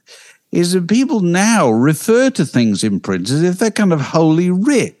happened, is that people now refer to things in print as if they're kind of holy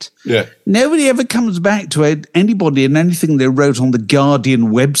writ. Yeah. Nobody ever comes back to anybody and anything they wrote on the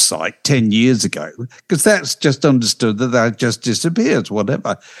Guardian website 10 years ago, because that's just understood that just disappears,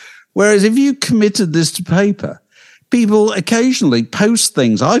 whatever. Whereas if you committed this to paper, people occasionally post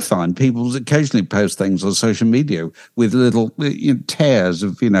things. I find people occasionally post things on social media with little tears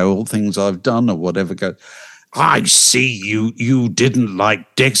of, all things I've done or whatever. Go, I see you didn't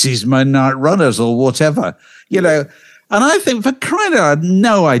like Dexy's Midnight Runners or whatever, And I think, for crying out loud,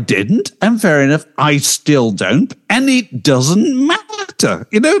 no, I didn't. And fair enough, I still don't. And it doesn't matter.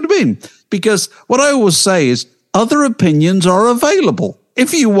 You know what I mean? Because what I always say is other opinions are available.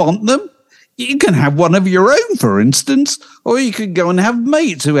 If you want them, you can have one of your own, for instance, or you could go and have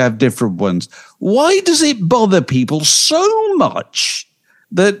mates who have different ones. Why does it bother people so much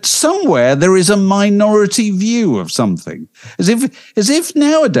that somewhere there is a minority view of something, as if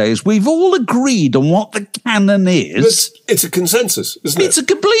nowadays we've all agreed on what the canon is. It's a consensus, isn't it? It's a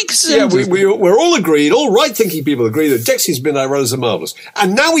complete consensus. Yeah, we're all agreed, all right-thinking people agree that Dexy's Midnight Runners are marvellous.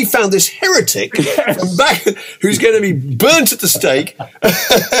 And now we found this heretic from back who's going to be burnt at the stake,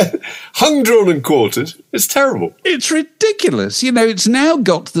 hung, drawn and quartered. It's terrible. It's ridiculous. It's now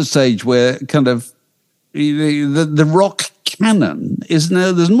got to the stage where kind of the rock canon is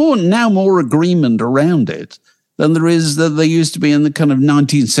now, there's more agreement around it than there used to be in the kind of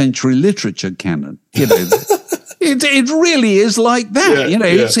 19th century literature canon. It really is like that.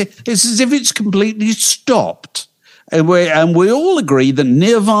 It's as if it's completely stopped. And we all agree that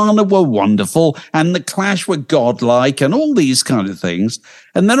Nirvana were wonderful and the Clash were godlike and all these kind of things.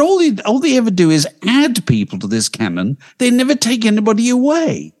 And then all they ever do is add people to this canon. They never take anybody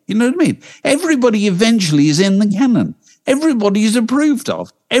away. You know what I mean? Everybody eventually is in the canon. Everybody's approved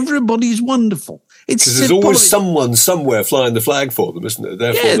of. Everybody's wonderful. Because there's always someone somewhere flying the flag for them, isn't there?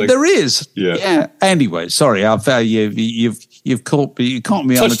 Therefore, there is. Yeah. Anyway, sorry, you've caught me. You caught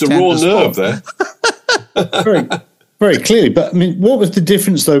me on touched a raw nerve there. Very, very clearly. But I mean, what was the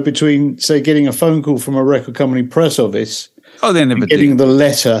difference though between, say, getting a phone call from a record company press office, and getting the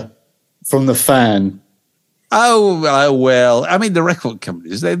letter from the fan? Oh well, I mean, the record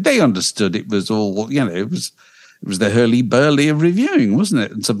companies they understood it was all It was the hurly-burly of reviewing, wasn't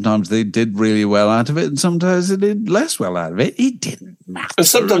it? And sometimes they did really well out of it, and sometimes they did less well out of it. It didn't matter. And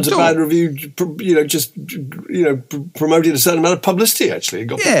sometimes a bad review, just promoted a certain amount of publicity, actually. It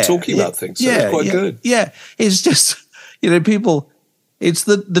got people talking about things. So it's quite good. Yeah, it's just, people, it's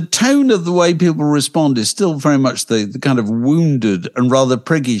the tone of the way people respond is still very much the kind of wounded and rather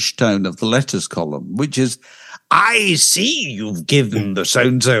priggish tone of the letters column, which is, I see you've given the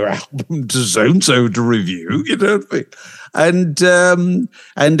so-and-so album to so-and-so to review, you know what I mean?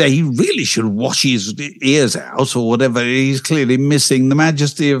 And he really should wash his ears out or whatever. He's clearly missing the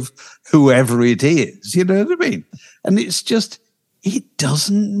majesty of whoever it is, you know what I mean? And it's just, it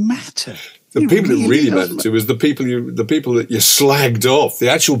doesn't matter. The people it really mattered to was the people that you slagged off, the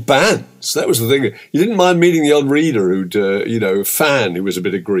actual bands. That was the thing. You didn't mind meeting the odd reader who'd, fan who was a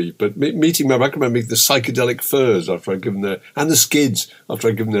bit aggrieved, but meeting them, I can remember meeting the Psychedelic Furs after I'd given and the Skids after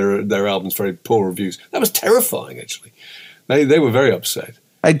I'd given their albums very poor reviews. That was terrifying, actually. They were very upset.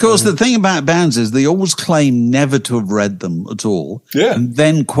 Of course, the thing about bands is they always claim never to have read them at all, and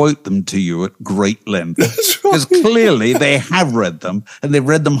then quote them to you at great length. That's right. Because clearly they have read them, and they've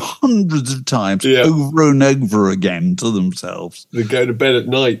read them hundreds of times over and over again to themselves. They go to bed at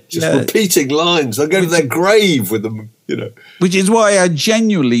night just repeating lines. They'll go to their grave with them, Which is why I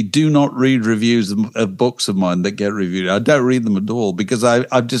genuinely do not read reviews of books of mine that get reviewed. I don't read them at all because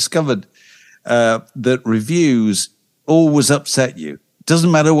I've discovered that reviews always upset you.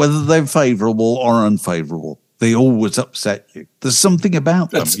 Doesn't matter whether they're favourable or unfavourable. They always upset you. There's something about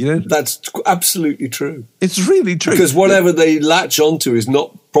them. That's absolutely true. It's really true. Because whatever they latch onto is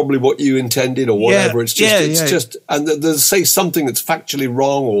not probably what you intended or whatever. It's just, and they'll say something that's factually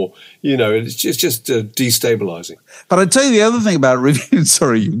wrong or, it's just destabilising. But I'll tell you the other thing about reviewing.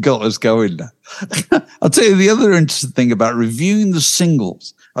 Sorry, you've got us going now. I'll tell you the other interesting thing about reviewing the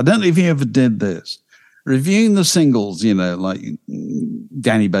singles. I don't know if you ever did this. Reviewing the singles, like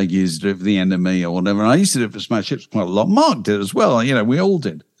Danny Begg used to do it for the NME or whatever. And I used to do it for Smash Hits quite a lot. Mark did as well. We all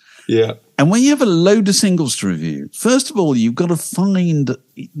did. Yeah. And when you have a load of singles to review, first of all, you've got to find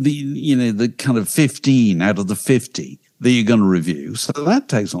the kind of 15 out of the 50 that you're going to review. So that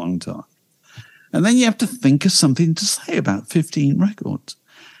takes a long time. And then you have to think of something to say about 15 records.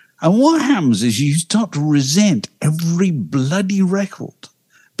 And what happens is you start to resent every bloody record.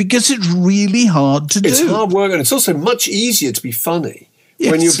 Because it's really hard to do. It's hard work, and it's also much easier to be funny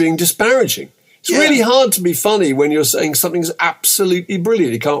when you're being disparaging. It's really hard to be funny when you're saying something's absolutely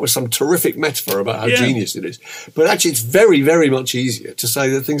brilliant. You come up with some terrific metaphor about how genius it is. But actually, it's very, very much easier to say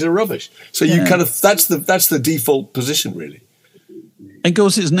that things are rubbish. So you kind of that's the default position, really. Of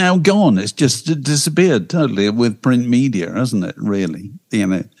course, it's now gone. It's just disappeared totally with print media, hasn't it, really?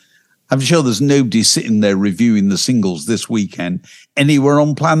 I'm sure there's nobody sitting there reviewing the singles this weekend anywhere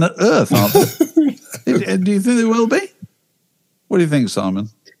on planet Earth, aren't there? Do you think there will be? What do you think, Simon?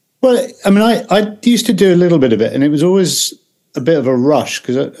 Well, I mean, I used to do a little bit of it, and it was always a bit of a rush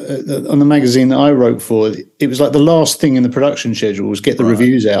because on the magazine that I wrote for, it was like the last thing in the production schedule was get the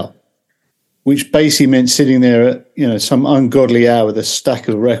reviews out, which basically meant sitting there at some ungodly hour with a stack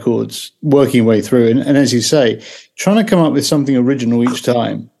of records, working your way through, and as you say, trying to come up with something original each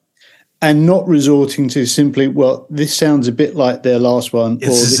time. and not resorting to simply, well, this sounds a bit like their last one,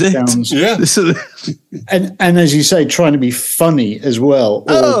 This sounds, and as you say, trying to be funny as well,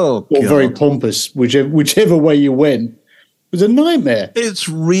 or very pompous, whichever way you went, was a nightmare. It's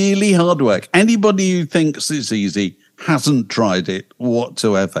really hard work. Anybody who thinks it's easy hasn't tried it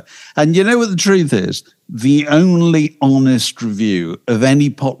whatsoever. And you know what the truth is? The only honest review of any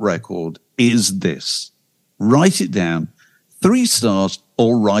pop record is this. Write it down. 3 stars,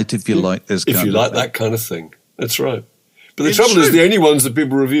 all right if you like this kind of thing. If you like that kind of thing. That's right. But the trouble is the only ones that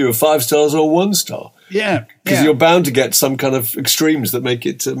people review are 5 stars or 1 star. Yeah. Because you're bound to get some kind of extremes that make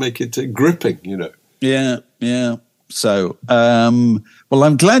it gripping, you know. Yeah, yeah. So, well,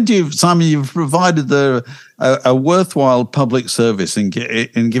 I'm glad Simon, you've provided a worthwhile public service in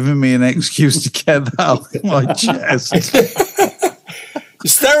giving me an excuse to get that off my chest.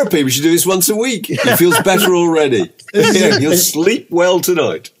 It's therapy. We should do this once a week. It feels better already. Yeah, you'll sleep well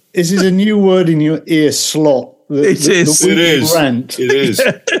tonight. This is a new word in your ear, slot. It is. Rant. It is.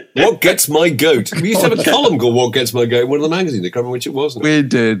 What gets my goat? We used to have a column called "What Gets My Goat" in one of the magazines. I can't remember which it was. We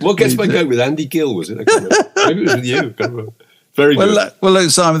did. What Gets My Goat with Andy Gill, was it? I can't remember. Maybe it was with you. I can't remember. Very good. Well, look,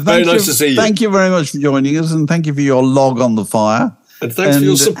 Simon, very nice to see you. Thank you very much for joining us, and thank you for your log on the fire. And thanks for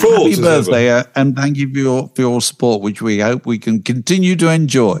your support. Happy birthday, and thank you for your support, which we hope we can continue to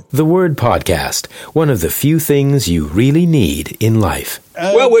enjoy. The Word Podcast, one of the few things you really need in life.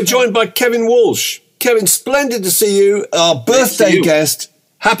 Well, we're joined by Kevin Walsh. Kevin, splendid to see you, our birthday guest.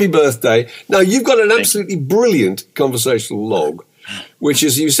 Happy birthday. Now, you've got an absolutely brilliant conversational log, which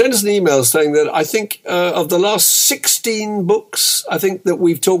is you sent us an email saying that I think of the last 16 books I think that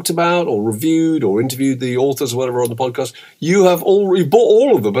we've talked about or reviewed or interviewed the authors or whatever on the podcast, you bought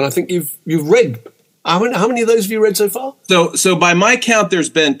all of them, and I think you've read. How many of those have you read so far? So by my count,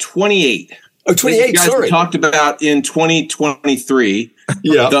 there's been 28. Oh, 28, you guys sorry. Talked about in 2023.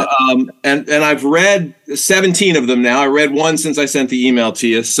 Yeah. And I've read 17 of them now. I read one since I sent the email to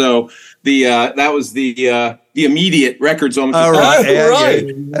you. So that was the immediate records on. All right.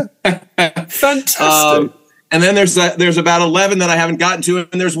 Fantastic. And then there's about 11 that I haven't gotten to,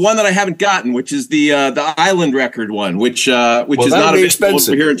 and there's one that I haven't gotten, which is the Island record one, which is not available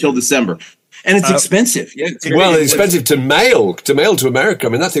here until December. And it's expensive. Yeah, it's expensive to mail to America. I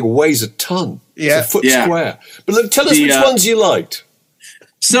mean, that thing weighs a ton. Yeah. It's a foot square. But look, tell us which ones you liked.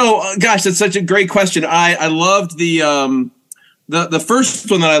 So, gosh, that's such a great question. I loved the first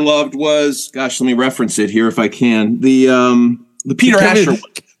one that I loved was, gosh, let me reference it here if I can. The Peter Asher one.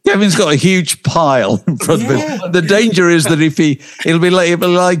 Kevin's got a huge pile in front of him. The danger is that it'll be like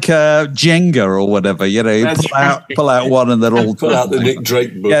Jenga or whatever, you know, pull out one and they're all pull out the Nick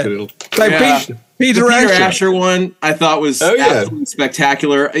Drake book. Yeah. Peter Asher one I thought was absolutely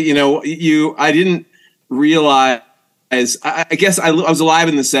spectacular. You know, I didn't realize. I guess I was alive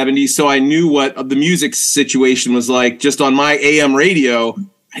in the 70s, so I knew what the music situation was like just on my AM radio.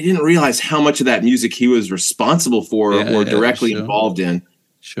 I didn't realize how much of that music he was responsible for or directly involved in.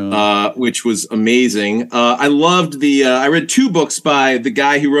 Sure. Which was amazing. I loved I read 2 books by the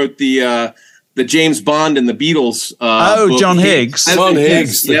guy who wrote the James Bond and the Beatles. Book. John Higgs. John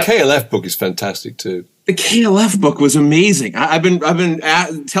Higgs. The KLF book is fantastic too. The KLF book was amazing. I've been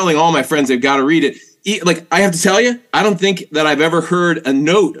telling all my friends they've got to read it. Like, I have to tell you, I don't think that I've ever heard a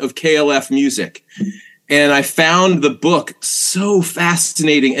note of KLF music. And I found the book so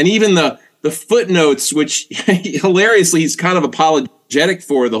fascinating. And even the footnotes, which hilariously he's kind of apologetic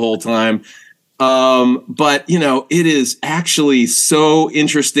for the whole time. But, you know, it is actually so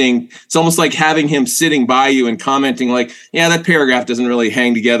interesting. It's almost like having him sitting by you and commenting like, yeah, that paragraph doesn't really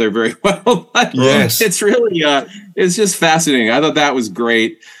hang together very well. But yes. It's really, it's just fascinating. I thought that was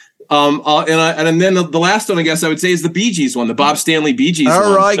great. And then the last one, I guess I would say, is the Bee Gees one, the Bob Stanley Bee Gees one.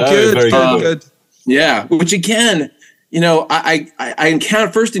 All right, good. Good. Yeah, which again, you know, I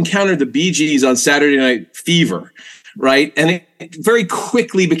first encountered the Bee Gees on Saturday Night Fever, right? And it very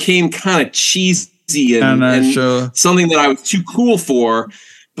quickly became kind of cheesy and something that I was too cool for.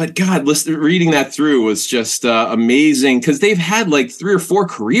 But God, reading that through was just amazing because they've had like 3 or 4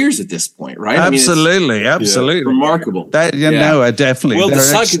 careers at this point, right? Absolutely, absolutely. Remarkable. No, definitely. Well, the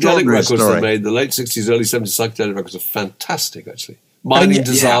psychedelic records they made, the late 60s, early 70s psychedelic records are fantastic, actually. Mining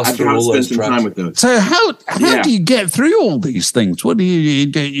Disaster, all those tracks. So how do you get through all these things? What do you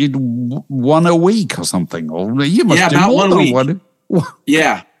one a week or something? Or you must do about more 1 than week. one.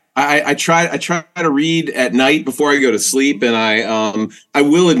 Yeah. I try to read at night before I go to sleep, and I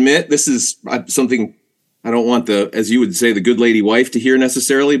will admit this is something I don't want as you would say, the good lady wife to hear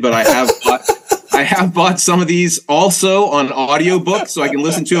necessarily, but I have bought some of these also on audiobook so I can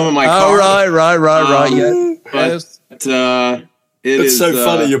listen to them in my car. Right. Yeah. But It's so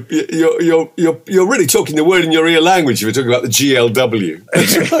funny. You're really talking the word in your ear language. You were talking about the GLW.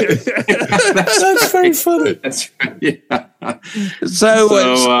 That's right. That's very funny. That's right. Yeah.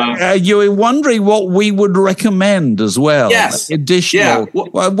 So you were wondering what we would recommend as well. Yes. Additional. Yeah.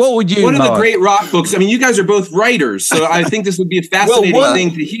 What would you? What are the great rock books? I mean, you guys are both writers, so I think this would be a fascinating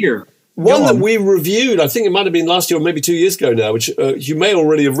thing to hear. One that we reviewed, I think it might have been last year or maybe 2 years ago now, which you may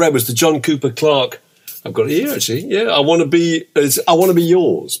already have read, was the John Cooper Clarke. I've got it here, actually. Yeah, I want to be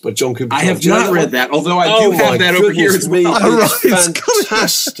yours, by John Cooper. I have not read that, although I do have that over here as well. It's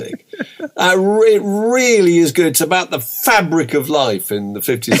fantastic. It really is good. It's about the fabric of life in the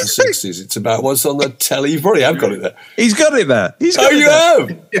 50s and 60s. It's about what's on the telly. You probably have got it there. He's got it there.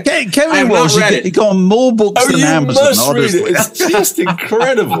 Have? Kevin was. He got more books than Amazon. Must read it. It's just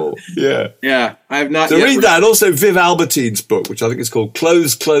incredible. Yeah. Yeah, I have not. So read that. And also Viv Albertine's book, which I think is called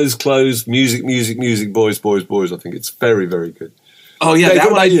Clothes, Clothes, Clothes, Music, Music, Music, Boys, Boys, Boys. I think it's very, very good. Oh, yeah,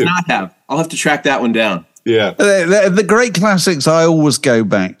 that one I do not have. I'll have to track that one down. Yeah. The great classics I always go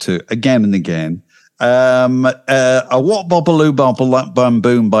back to again and again. A What Bopaloo Bopple Bum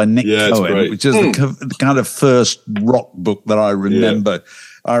Boom by Nick Cohen, which is the kind of first rock book that I remember. Yeah.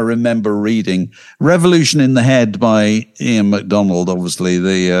 I remember reading. Revolution in the Head by Ian MacDonald, obviously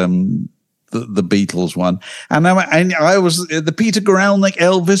the Beatles one, and I was the Peter Gralnick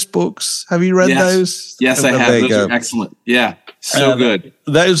Elvis books. Have you read those? Yes, I have. Those are excellent. Yeah, so good.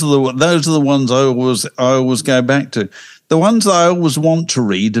 Those are the ones I always go back to. The ones I always want to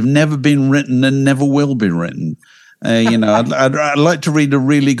read have never been written and never will be written. I'd like to read a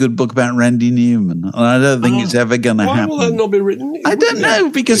really good book about Randy Newman, and I don't think it's ever going to happen. Why will that not be written? I don't know,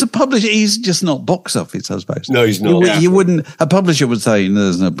 because a publisher, he's just not box office, I suppose. No, he's not. You wouldn't. A publisher would say,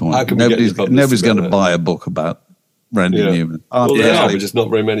 "There's no point. Nobody's going to buy a book about Randy Newman." Well, there are, but just not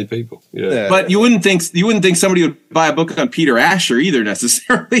very many people. Yeah. But you wouldn't think somebody would buy a book on Peter Asher either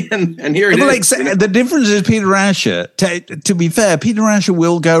necessarily. And here it is. The difference is Peter Asher. To be fair, Peter Asher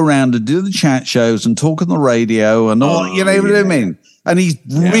will go around and do the chat shows and talk on the radio and all. You know what I mean? And he's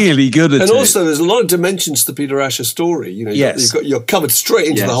really good at it. And also, there's a lot of dimensions to Peter Asher's story. You know, you're covered straight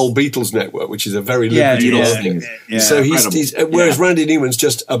into the whole Beatles network, which is a very lucrative thing. Yeah. So he's whereas Randy Newman's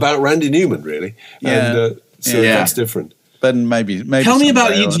just about Randy Newman, really. And, that's different. But maybe. Tell me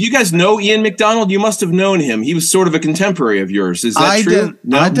about Ian. Do you guys know Ian MacDonald? You must have known him. He was sort of a contemporary of yours. Is that true?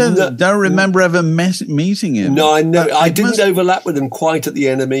 I don't remember ever meeting him. No, I know. I didn't overlap with him quite at the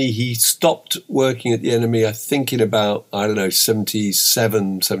NME. He stopped working at the NME, I think, in about,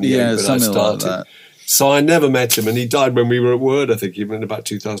 77, 78, when I started. Like that. So I never met him, and he died when we were at Word, I think, even in about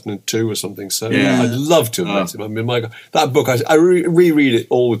 2002 or something. So I'd love to have met him. I mean, my God, that book, I reread it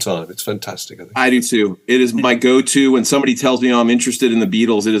all the time. It's fantastic, I think. I do too. It is my go-to. When somebody tells me I'm interested in the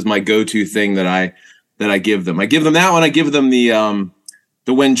Beatles, it is my go-to thing that I give them. I give them that one. I give them the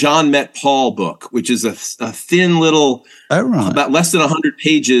When John Met Paul book, which is a thin little, about less than 100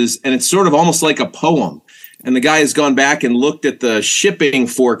 pages, and it's sort of almost like a poem. And the guy has gone back and looked at the shipping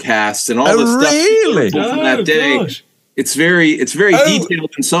forecasts and all this stuff from that day. Gosh. It's very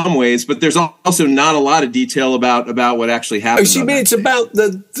detailed in some ways, but there's also not a lot of detail about what actually happened. Oh, so you mean it's about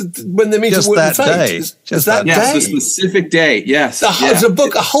when they meet at Wood Fate? Just that day. The specific day. Yes, it's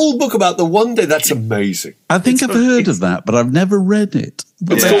a whole book about the one day. That's amazing. I think I've heard of that, but I've never read it.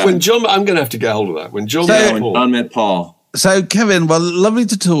 It's called When John. I'm going to have to get hold of that. When John Met Paul. So, Kevin, well, lovely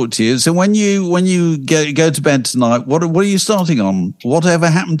to talk to you. So, when you go to bed tonight, what are you starting on? Whatever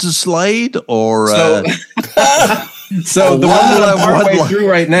Happened to Slade, or so the one that I'm partway through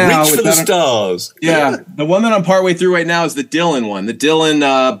right now. Reach for the Stars. Yeah, the one that I'm partway through right now is the Dylan one. The Dylan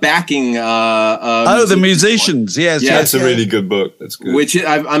backing. The musicians. Yes, that's a really good book. That's good. Which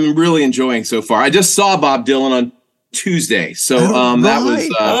I'm really enjoying so far. I just saw Bob Dylan on Tuesday. So that was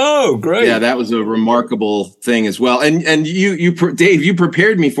great. Yeah, that was a remarkable thing as well. And you Dave, you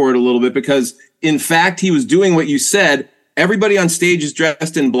prepared me for it a little bit, because in fact he was doing what you said. Everybody on stage is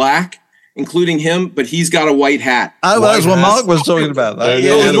dressed in black, including him, but he's got a white hat. Oh, that's what Mark was talking about. That.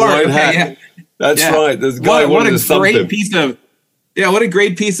 White hat. That's right. There's a guy what a great piece of what a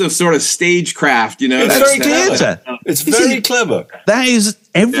great piece of sort of stagecraft, It's very theatre. It's very clever. That is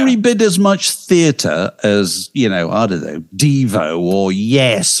every bit as much theatre as, I don't know, Devo or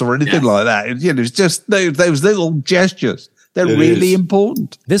Yes or anything like that. It's just those little gestures. They're really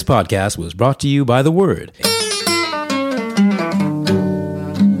important. This podcast was brought to you by The Word.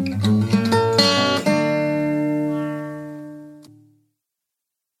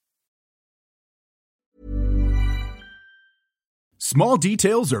 Small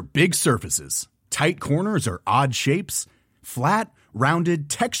details are big surfaces. Tight corners are odd shapes. Flat, rounded,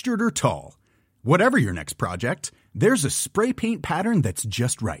 textured, or tall. Whatever your next project, there's a spray paint pattern that's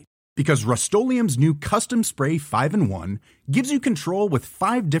just right. Because Rust-Oleum's new Custom Spray 5-in-1 gives you control with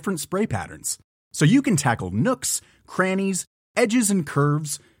 5 different spray patterns. So you can tackle nooks, crannies, edges, and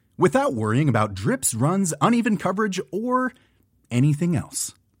curves without worrying about drips, runs, uneven coverage, or anything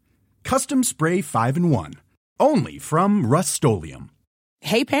else. Custom Spray 5-in-1. Only from Rust-Oleum.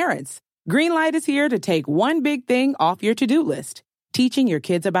 Hey parents, Greenlight is here to take one big thing off your to-do list, teaching your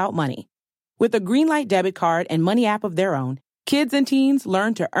kids about money. With a Greenlight debit card and money app of their own, kids and teens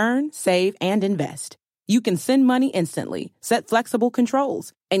learn to earn, save, and invest. You can send money instantly, set flexible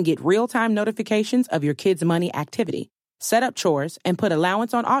controls, and get real-time notifications of your kids' money activity. Set up chores and put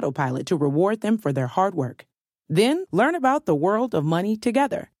allowance on autopilot to reward them for their hard work. Then learn about the world of money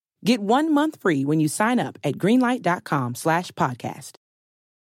together. Get 1 month free when you sign up at greenlight.com/podcast.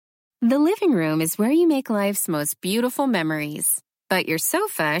 The living room is where you make life's most beautiful memories. But your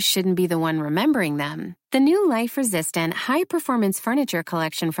sofa shouldn't be the one remembering them. The new life-resistant, high-performance furniture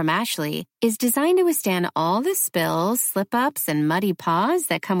collection from Ashley is designed to withstand all the spills, slip-ups, and muddy paws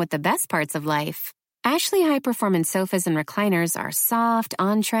that come with the best parts of life. Ashley high-performance sofas and recliners are soft,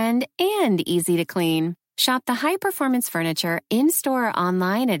 on-trend, and easy to clean. Shop the high-performance furniture in-store or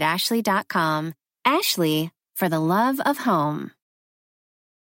online at ashley.com. Ashley, for the love of home.